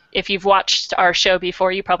 if you've watched our show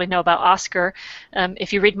before, you probably know about Oscar.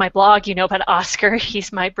 If you read my blog, you know about Oscar.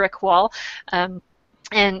 He's my brick wall,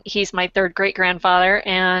 and he's my third great-grandfather,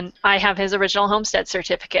 and I have his original homestead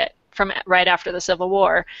certificate from right after the Civil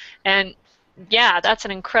War. And yeah, that's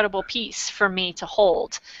an incredible piece for me to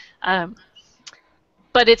hold.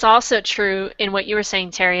 But it's also true in what you were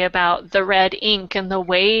saying, Terri, about the red ink and the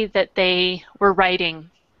way that they were writing.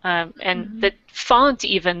 And the font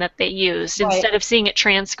even that they used instead of seeing it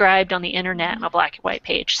transcribed on the internet on a black and white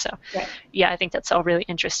page. So yeah, I think that's all really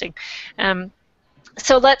interesting.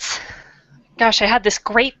 So gosh, I had this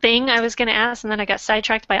great thing I was going to ask, and then I got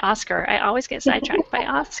sidetracked by Oscar. I always get sidetracked by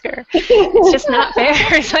Oscar. It's just not fair.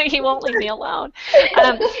 It's like he won't leave me alone.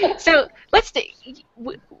 So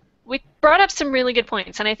we brought up some really good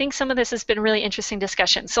points, and I think some of this has been really interesting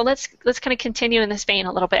discussion. So let's kind of continue in this vein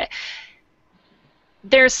a little bit.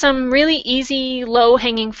 There's some really easy,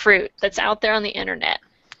 low-hanging fruit that's out there on the internet,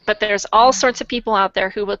 but there's all sorts of people out there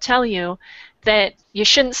who will tell you that you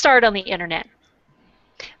shouldn't start on the internet.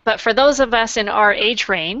 But for those of us in our age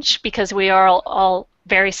range, because we are all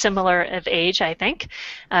very similar of age, I think,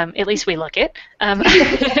 at least we look it,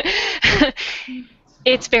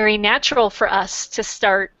 it's very natural for us to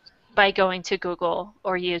start by going to Google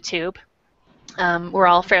or YouTube. We're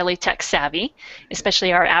all fairly tech savvy,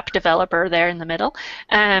 especially our app developer there in the middle.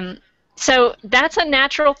 So that's a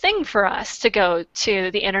natural thing for us to go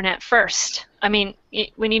to the internet first. I mean,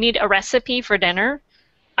 when you need a recipe for dinner,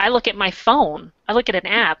 I look at my phone. I look at an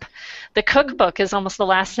app. The cookbook is almost the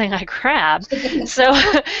last thing I grab. So,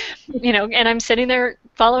 and I'm sitting there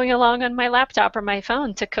following along on my laptop or my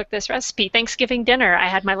phone to cook this recipe. Thanksgiving dinner, I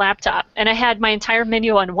had my laptop, and I had my entire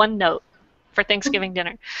menu on OneNote for Thanksgiving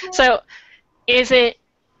dinner. So is it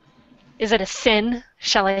a sin,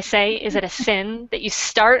 shall I say? Is it a sin that you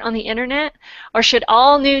start on the internet? Or should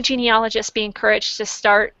all new genealogists be encouraged to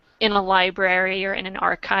start in a library or in an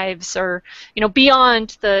archives or,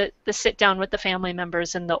 beyond the sit down with the family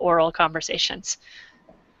members and the oral conversations?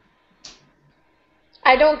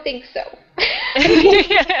 I don't think so.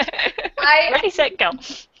 Ready, set, go.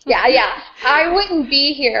 Yeah. I wouldn't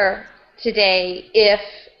be here today if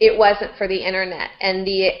it wasn't for the internet and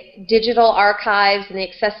the digital archives and the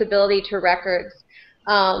accessibility to records.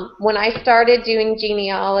 When I started doing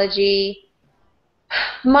genealogy,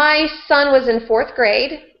 my son was in 4th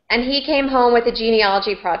grade, and he came home with a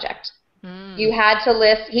genealogy project. He had to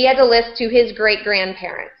list to his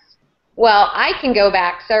great-grandparents. Well, I can go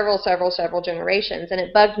back several generations, and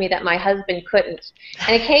it bugged me that my husband couldn't.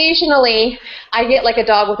 And occasionally, I get like a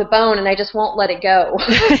dog with a bone, and I just won't let it go.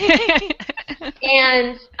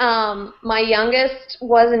 And my youngest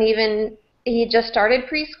wasn't even, he just started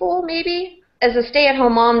preschool, maybe. As a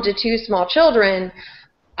stay-at-home mom to 2 small children,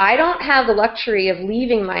 I don't have the luxury of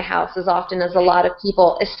leaving my house as often as a lot of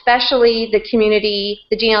people, especially the community,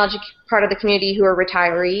 the genealogy part of the community who are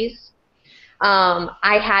retirees.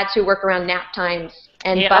 I had to work around nap times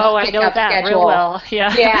and bus pickup schedule. Real well.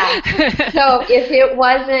 Yeah. Yeah. So if it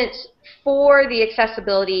wasn't for the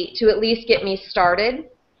accessibility to at least get me started,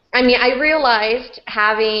 I mean, I realized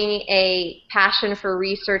having a passion for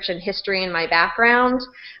research and history in my background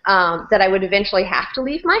that I would eventually have to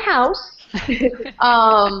leave my house. But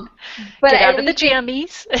get out of the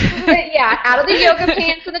jammies. Yeah, out of the yoga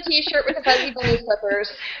pants and the t-shirt with the fuzzy bunny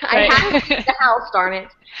slippers. Right. I had to leave the house, darn it.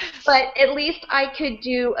 But at least I could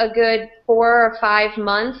do a good 4 or 5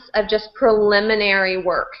 months of just preliminary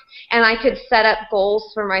work. And I could set up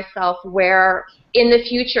goals for myself where in the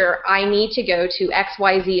future I need to go to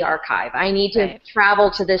XYZ archive. I need to travel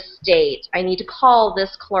to this state. I need to call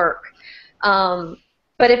this clerk.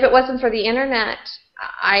 But if it wasn't for the internet,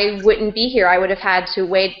 I wouldn't be here. I would have had to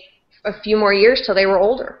wait a few more years till they were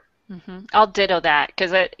older. I'll ditto that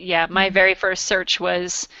because, yeah, my very first search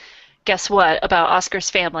was, guess what, about Oscar's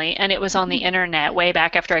family, and it was on the internet way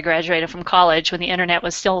back after I graduated from college when the internet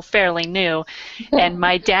was still fairly new, and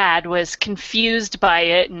my dad was confused by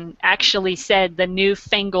it and actually said the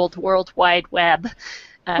newfangled World Wide Web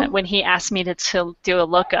when he asked me to do a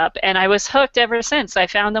lookup, and I was hooked ever since. I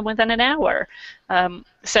found them within an hour.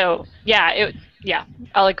 So, yeah,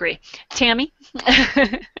 I'll agree. Tammy?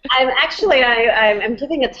 I'm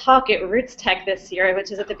giving a talk at Roots Tech this year,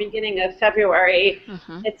 which is at the beginning of February.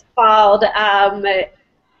 It's called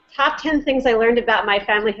Top 10 Things I Learned About My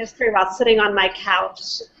Family History While Sitting on My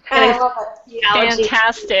Couch.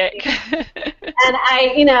 Fantastic. And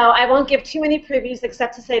I won't give too many previews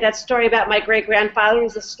except to say that story about my great-grandfather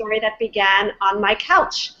is a story that began on my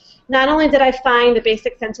couch. Not only did I find the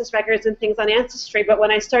basic census records and things on Ancestry, but when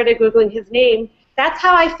I started Googling his name, that's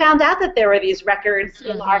how I found out that there were these records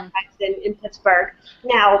in the archives in Pittsburgh.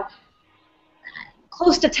 Now,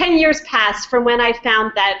 close to 10 years passed from when I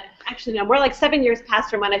found that, actually no, more like 7 years passed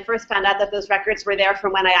from when I first found out that those records were there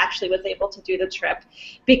from when I actually was able to do the trip,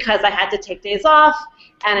 because I had to take days off,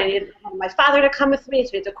 and I needed my father to come with me,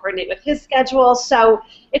 so we had to coordinate with his schedule. So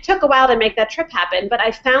it took a while to make that trip happen, but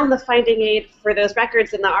I found the finding aid for those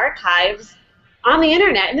records in the archives on the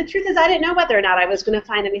internet, and the truth is I didn't know whether or not I was going to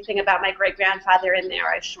find anything about my great-grandfather in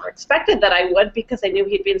there. I sure expected that I would because I knew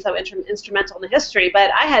he'd been so instrumental in the history,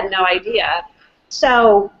 but I had no idea.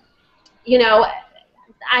 So,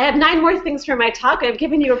 I have 9 more things for my talk. I've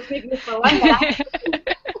given you a preview for one.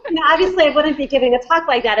 Obviously I wouldn't be giving a talk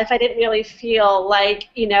like that if I didn't really feel like,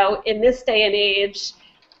 in this day and age,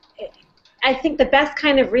 I think the best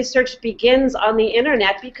kind of research begins on the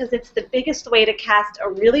internet because it's the biggest way to cast a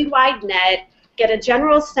really wide net, get a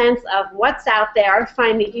general sense of what's out there,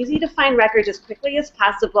 find the easy-to-find records as quickly as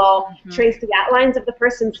possible, trace the outlines of the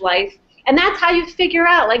person's life, and that's how you figure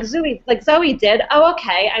out, like Zooey did, oh,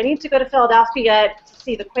 okay, I need to go to Philadelphia to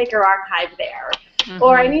see the Quaker archive there.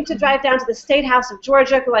 Or I need to drive down to the State House of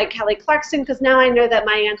Georgia, like Kelly Clarkson, because now I know that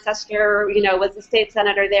my ancestor, was the state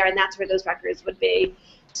senator there, and that's where those records would be.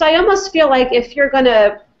 So I almost feel like if you're going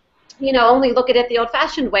to only look at it the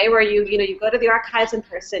old-fashioned way where you go to the archives in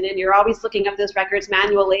person and you're always looking up those records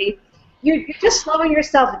manually, you're just slowing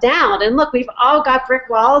yourself down. And look, we've all got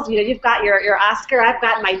brick walls. You've got your Oscar. I've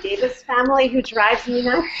got my Davis family who drives me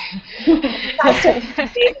nuts.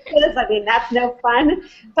 I mean, that's no fun.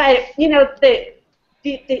 But,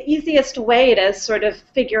 the easiest way to sort of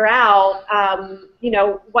figure out,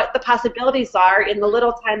 what the possibilities are in the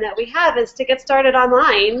little time that we have is to get started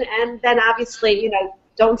online, and then obviously,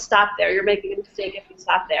 don't stop there. You're making a mistake if you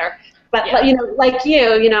stop there. But, like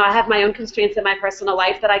you, I have my own constraints in my personal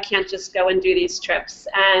life that I can't just go and do these trips.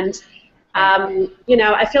 And,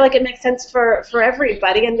 I feel like it makes sense for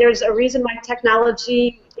everybody, and there's a reason why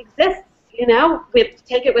technology exists. We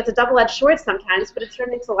take it with a double-edged sword sometimes, but it sure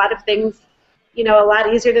makes a lot of things a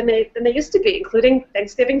lot easier than they used to be, including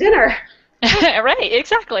Thanksgiving dinner. Right,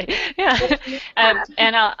 exactly. Yeah.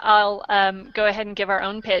 And I'll go ahead and give our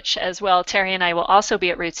own pitch as well. Terri and I will also be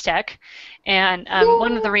at Roots Tech. And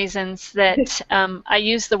one of the reasons that I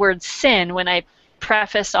use the word sin when I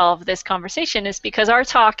preface all of this conversation is because our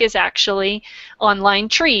talk is actually online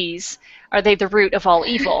trees. are they the root of all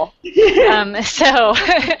evil? So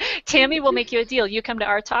Tammy, will make you a deal. You come to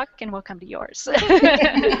our talk, and we'll come to yours.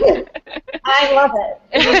 I love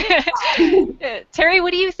it. Terri,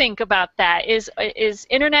 what do you think about that? Is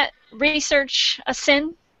internet research a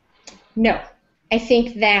sin? No. I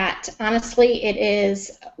think that, honestly, it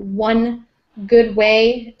is one good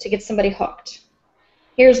way to get somebody hooked.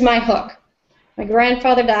 Here's my hook. My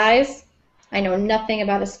grandfather dies. I know nothing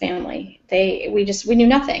about his family. We knew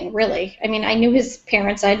nothing, really. I mean, I knew his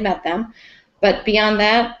parents. I'd met them. But beyond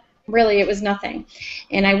that, really, it was nothing.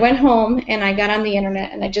 And I went home, and I got on the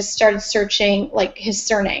internet, and I just started searching, like, his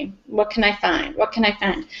surname. What can I find? What can I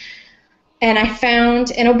find? And I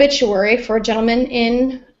found an obituary for a gentleman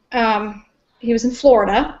in, he was in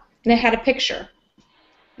Florida, and it had a picture.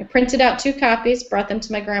 I printed out 2 copies, brought them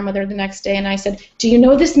to my grandmother the next day, and I said, "Do you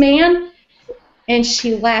know this man?" And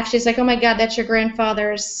she laughed. She's like, "Oh, my God, that's your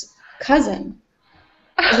grandfather's cousin."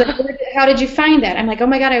 I was like, "How did you find that?" I'm like, "Oh,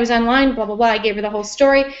 my God, I was online, blah, blah, blah." I gave her the whole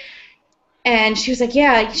story. And she was like,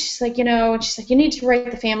 "Yeah." She's like, and she's like, "You need to write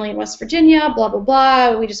the family in West Virginia, blah, blah,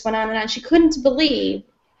 blah." We just went on and on. She couldn't believe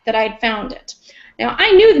that I had found it. Now,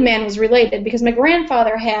 I knew the man was related because my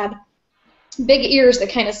grandfather had big ears that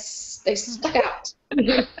kind of they stuck out.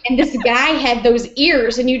 And this guy had those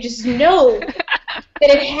ears, and you just know that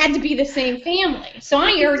it had to be the same family. So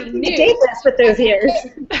I already knew. Date this with those ears.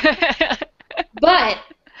 But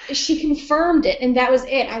she confirmed it, and that was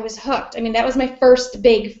it. I was hooked. I mean, that was my first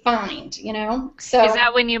big find, So is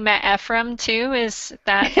that when you met Ephraim too? Is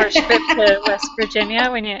that first trip to West Virginia?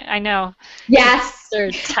 I know. Yes. They're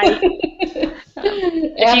tight.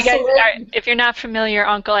 If you're not familiar,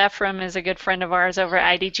 Uncle Ephraim is a good friend of ours over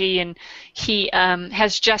at IDG, and he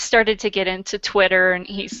has just started to get into Twitter, and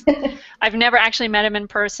I've never actually met him in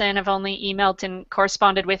person. I've only emailed and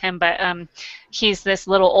corresponded with him, but he's this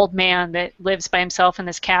little old man that lives by himself in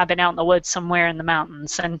this cabin out in the woods somewhere in the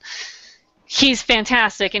mountains, and he's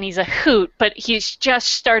fantastic, and he's a hoot, but he's just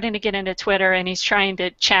starting to get into Twitter, and he's trying to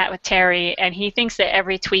chat with Terri, and he thinks that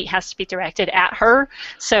every tweet has to be directed at her,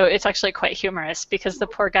 so it's actually quite humorous because the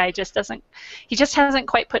poor guy just hasn't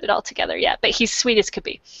quite put it all together yet, but he's sweet as could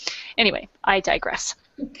be. Anyway, I digress.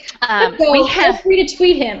 Feel free to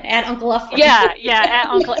tweet him at Uncle Ephraim. Yeah, at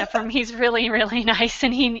Uncle Ephraim. He's really, really nice,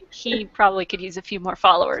 and he probably could use a few more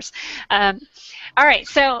followers. All right,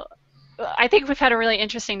 so I think we've had a really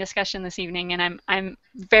interesting discussion this evening, and I'm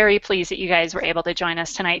very pleased that you guys were able to join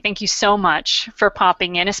us tonight. Thank you so much for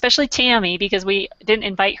popping in, especially Tammy, because we didn't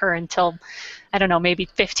invite her until, I don't know, maybe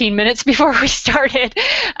 15 minutes before we started.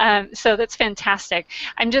 So that's fantastic.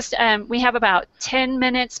 We have about 10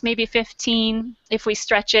 minutes, maybe 15 if we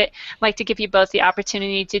stretch it. I'd like to give you both the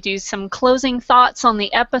opportunity to do some closing thoughts on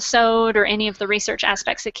the episode or any of the research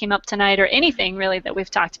aspects that came up tonight, or anything really that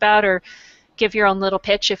we've talked about, or give your own little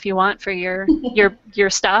pitch if you want for your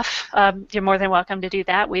stuff. You're more than welcome to do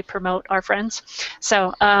that. We promote our friends.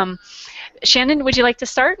 So, Shannon, would you like to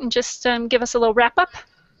start and just give us a little wrap up?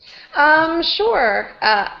 Sure.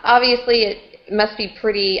 Obviously, it must be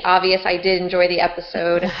pretty obvious I did enjoy the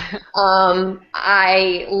episode.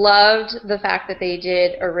 I loved the fact that they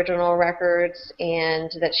did original records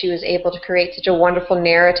and that she was able to create such a wonderful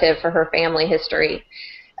narrative for her family history.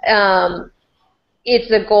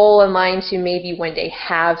 It's a goal of mine to maybe one day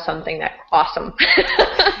have something that's awesome.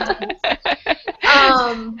 I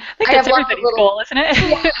think that's everybody's goal, isn't it?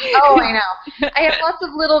 Yeah. Oh, I know. I have lots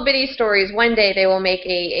of little bitty stories. One day they will make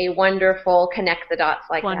a wonderful connect the dots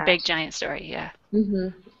like that. One big giant story, yeah. Mm-hmm.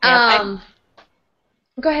 Yeah,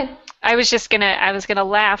 go ahead. I was gonna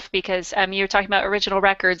laugh because you were talking about original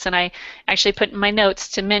records, and I actually put in my notes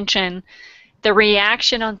to mention the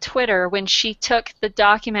reaction on Twitter when she took the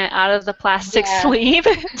document out of the plastic sleeve.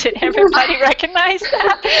 Did everybody recognize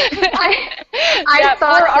that? I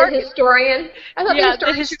thought the historian.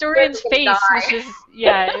 The historian's face was just,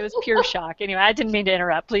 it was pure shock. Anyway, I didn't mean to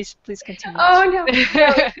interrupt. Please continue. Oh, no, it's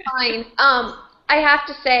fine. I have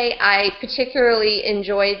to say I particularly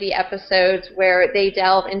enjoyed the episodes where they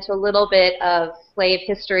delve into a little bit of slave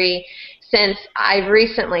history, since I've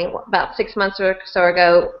recently, about 6 months or so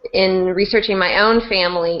ago, in researching my own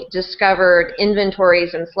family, discovered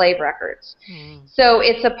inventories and slave records. So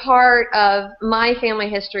it's a part of my family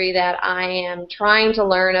history that I am trying to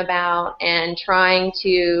learn about and trying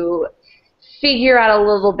to figure out a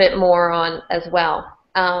little bit more on as well,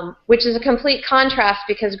 which is a complete contrast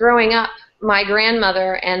because growing up, my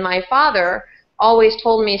grandmother and my father always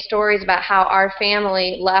told me stories about how our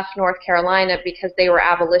family left North Carolina because they were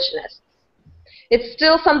abolitionists. It's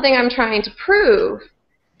still something I'm trying to prove,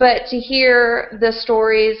 but to hear the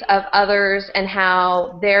stories of others and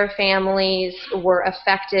how their families were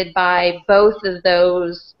affected by both of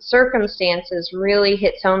those circumstances really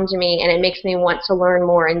hits home to me, and it makes me want to learn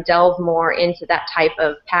more and delve more into that type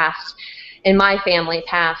of past, in my family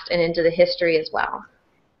past, and into the history as well.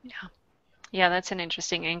 Yeah. Yeah, that's an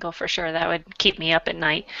interesting angle for sure. That would keep me up at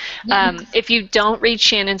night. If you don't read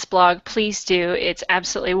Shannon's blog, please do. It's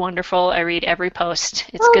absolutely wonderful. I read every post.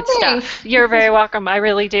 It's good stuff. You're very welcome. I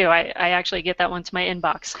really do. I actually get that one to my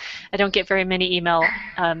inbox. I don't get very many email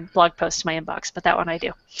blog posts to my inbox, but that one I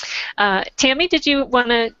do. Tammy, did you want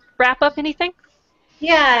to wrap up anything?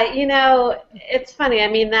 Yeah, you know, it's funny. I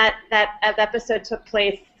mean, that episode took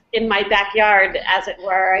place in my backyard, as it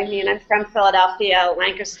were. I mean, I'm from Philadelphia.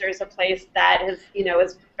 Lancaster is a place that is, you know,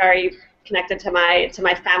 is very connected to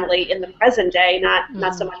my family in the present day,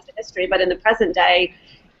 not so much the history, but in the present day.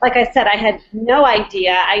 Like I said, I had no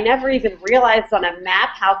idea. I never even realized on a map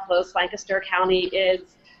how close Lancaster County is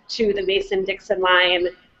to the Mason-Dixon line.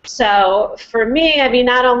 So for me, I mean,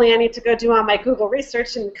 not only I need to go do all my Google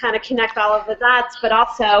research and kind of connect all of the dots, but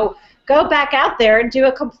also go back out there and do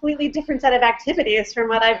a completely different set of activities from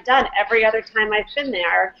what I've done every other time I've been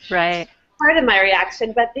there. Right. Part of my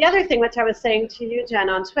reaction. But the other thing, which I was saying to you, Jen,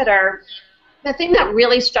 on Twitter, the thing that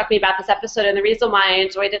really struck me about this episode, and the reason why I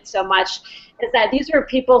enjoyed it so much, is that these were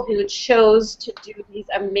people who chose to do these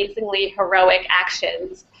amazingly heroic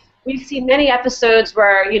actions. We've seen many episodes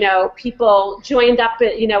where, you know, people joined up,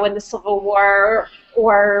 you know, in the Civil War,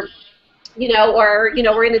 or we're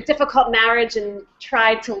in a difficult marriage and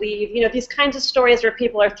tried to leave. You know, these kinds of stories where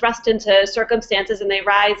people are thrust into circumstances and they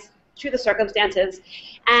rise through the circumstances.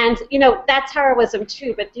 And, you know, that's heroism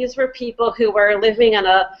too, but these were people who were living in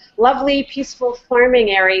a lovely, peaceful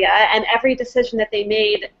farming area, and every decision that they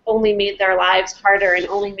made only made their lives harder and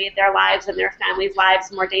only made their lives and their families' lives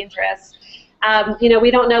more dangerous. You know,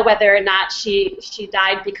 we don't know whether or not she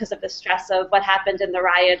died because of the stress of what happened in the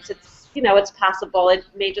riots. You know, it's possible. It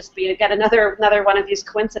may just be, again, another one of these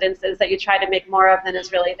coincidences that you try to make more of than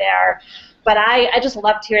is really there. But I just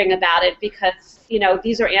loved hearing about it because, you know,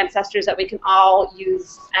 these are ancestors that we can all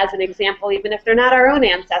use as an example, even if they're not our own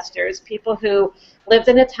ancestors, people who lived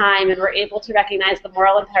in a time and were able to recognize the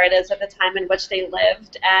moral imperatives of the time in which they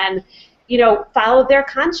lived and, you know, followed their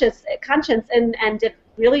conscience and did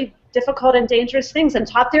really difficult and dangerous things and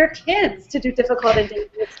taught their kids to do difficult and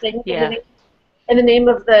dangerous things. Yeah. In the name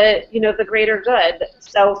of the, you know, the greater good.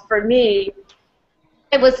 So for me,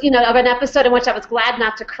 it was, you know, of an episode in which I was glad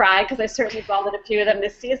not to cry, because I certainly bawled at a few of them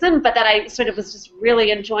this season, but that I sort of was just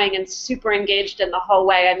really enjoying and super engaged in the whole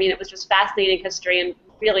way. I mean, it was just fascinating history and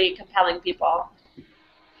really compelling people.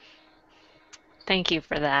 Thank you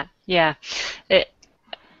for that. Yeah.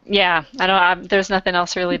 There's nothing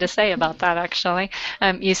else really to say about that, actually.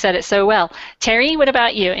 You said it so well. Terri, what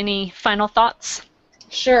about you? Any final thoughts?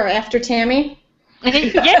 Sure, after Tammy.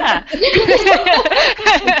 Yeah.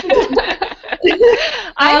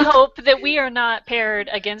 I hope that we are not paired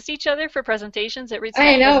against each other for presentations at Reed School.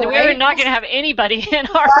 I know, We're right? not going to have anybody in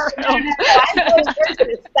our room.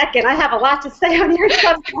 I have a lot to say on your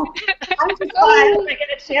subject. I'm just glad I get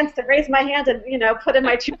a chance to raise my hand and, you know, put in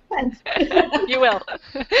my 2 cents. You will.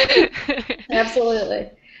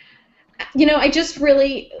 Absolutely. You know, I just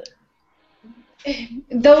really,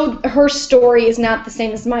 though her story is not the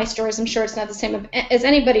same as my stories, I'm sure it's not the same as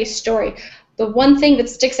anybody's story, the one thing that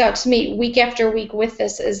sticks out to me week after week with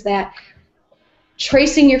this is that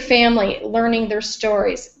tracing your family, learning their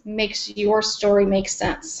stories, makes your story make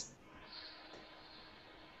sense.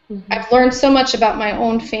 Mm-hmm. I've learned so much about my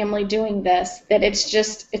own family doing this that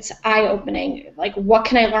it's eye-opening. Like, what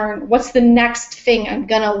can I learn? What's the next thing I'm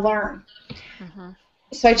going to learn? Mm-hmm.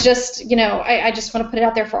 So I just, you know, I just want to put it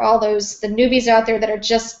out there for all the newbies out there that are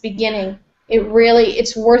just beginning.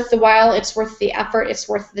 It's worth the while, it's worth the effort, it's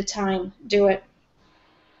worth the time. Do it.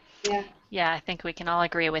 Yeah. Yeah, I think we can all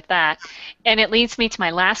agree with that. And it leads me to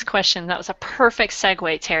my last question. That was a perfect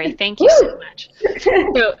segue, Terri. Thank you so much.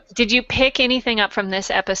 So, did you pick anything up from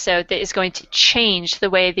this episode that is going to change the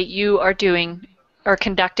way that you are doing or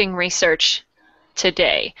conducting research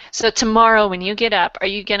today? So tomorrow when you get up, are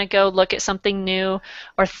you going to go look at something new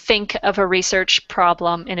or think of a research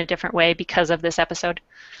problem in a different way because of this episode?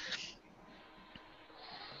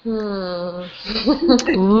 Ooh.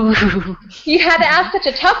 You had to ask such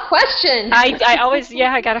a tough question. I always,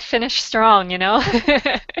 I got to finish strong, you know?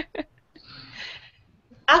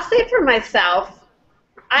 I'll say for myself,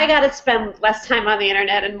 I got to spend less time on the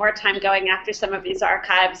internet and more time going after some of these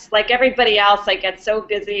archives. Like everybody else, I get so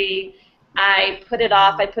busy. I put it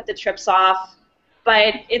off. I put the trips off.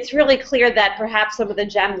 But it's really clear that perhaps some of the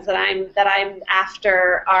gems that I'm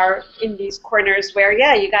after are in these corners where,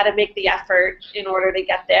 yeah, you got to make the effort in order to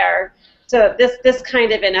get there. So this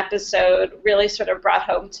kind of an episode really sort of brought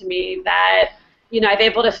home to me that, I'm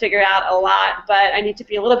able to figure out a lot, but I need to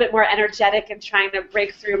be a little bit more energetic in trying to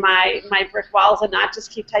break through my brick walls and not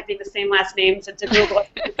just keep typing the same last names into Google.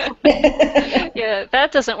 Yeah,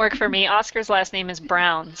 that doesn't work for me. Oscar's last name is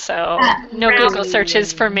Brown, so no Brown. Google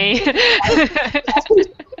searches for me.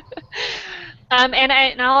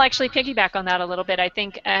 And I'll actually piggyback on that a little bit. I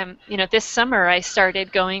think, this summer I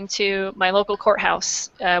started going to my local courthouse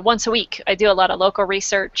once a week. I do a lot of local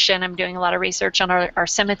research, and I'm doing a lot of research on our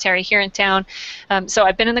cemetery here in town. So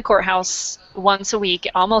I've been in the courthouse once a week,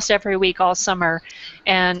 almost every week all summer,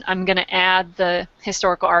 and I'm going to add the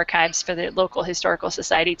historical archives for the local historical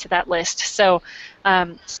society to that list. So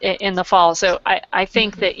in the fall. So I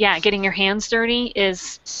think that, yeah, getting your hands dirty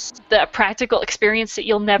is the practical experience that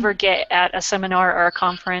you'll never get at a seminar or a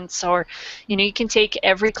conference, or, you can take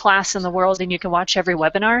every class in the world and you can watch every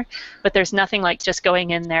webinar, but there's nothing like just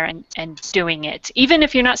going in there and doing it. Even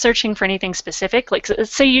if you're not searching for anything specific, like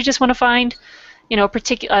let's say you just want to find,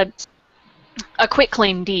 a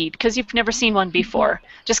quitclaim deed because you've never seen one before.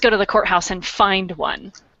 Just go to the courthouse and find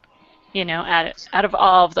one, out of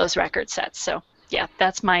all of those record sets. So yeah,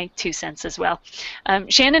 that's my 2 cents as well.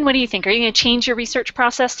 Shannon, what do you think? Are you going to change your research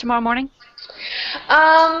process tomorrow morning?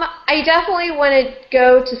 I definitely want to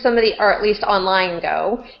go to some of the, or at least online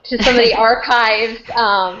go, to some of the archives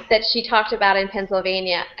that she talked about in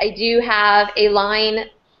Pennsylvania. I do have a line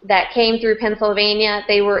that came through Pennsylvania.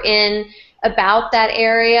 They were in about that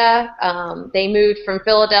area. They moved from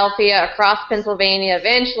Philadelphia across Pennsylvania,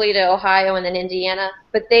 eventually to Ohio and then Indiana,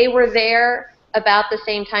 but they were there about the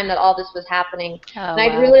same time that all this was happening. And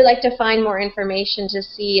I'd really like to find more information to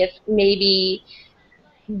see if maybe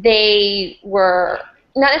they were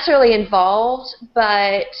not necessarily involved,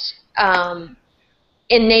 but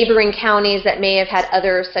in neighboring counties that may have had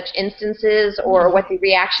other such instances, or what the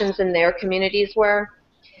reactions in their communities were.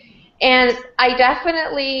 And I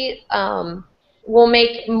definitely will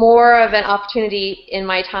make more of an opportunity in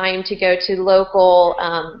my time to go to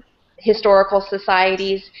local historical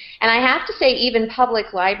societies. And I have to say even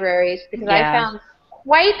public libraries, because I found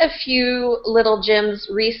quite a few little gems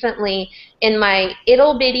recently in my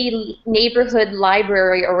ittle bitty neighborhood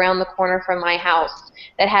library around the corner from my house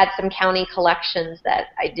that had some county collections that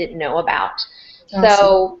I didn't know about. Awesome.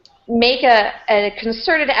 So make a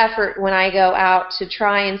concerted effort when I go out to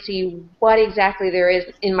try and see what exactly there is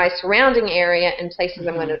in my surrounding area and places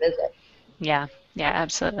I'm going to visit. Yeah,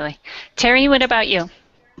 absolutely. Terri, what about you?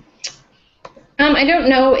 I don't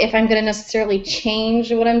know if I'm going to necessarily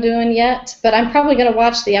change what I'm doing yet, but I'm probably going to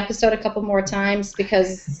watch the episode a couple more times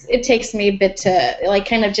because it takes me a bit to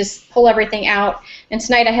kind of just pull everything out. And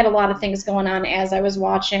tonight I had a lot of things going on as I was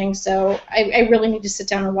watching, so I really need to sit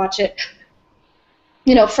down and watch it,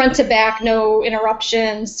 front to back, no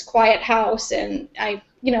interruptions, quiet house, and I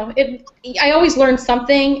always learn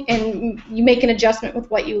something, and you make an adjustment with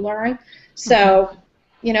what you learn. So.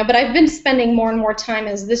 But I've been spending more and more time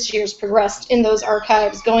as this year's progressed in those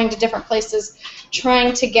archives, going to different places,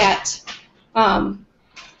 trying to get,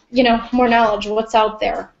 more knowledge of what's out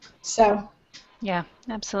there. So. Yeah,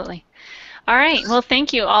 absolutely. All right. Well,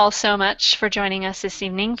 thank you all so much for joining us this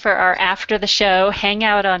evening for our After the Show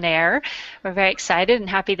Hangout on Air. We're very excited and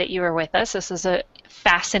happy that you were with us. This was a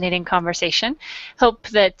fascinating conversation. Hope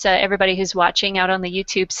that everybody who's watching out on the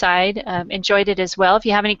YouTube side enjoyed it as well. If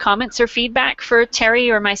you have any comments or feedback for Terri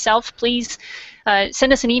or myself, please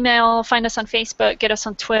send us an email, find us on Facebook, get us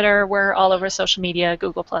on Twitter. We're all over social media,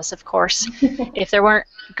 Google+, of course. If there weren't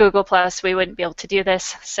Google+, we wouldn't be able to do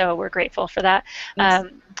this, so we're grateful for that.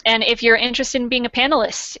 And if you're interested in being a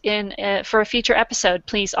panelist for a future episode,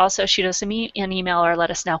 please also shoot us an email or let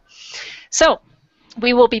us know. So,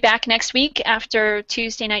 we will be back next week after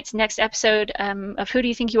Tuesday night's next episode of Who Do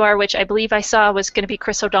You Think You Are, which I believe I saw was going to be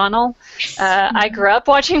Chris O'Donnell. I grew up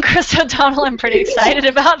watching Chris O'Donnell. I'm pretty excited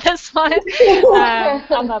about this one.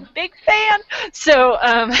 I'm a big fan. So,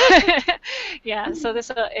 so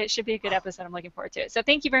it should be a good episode. I'm looking forward to it. So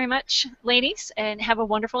thank you very much, ladies, and have a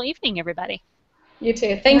wonderful evening, everybody. You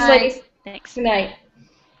too. Thanks, ladies. Thanks. Good night.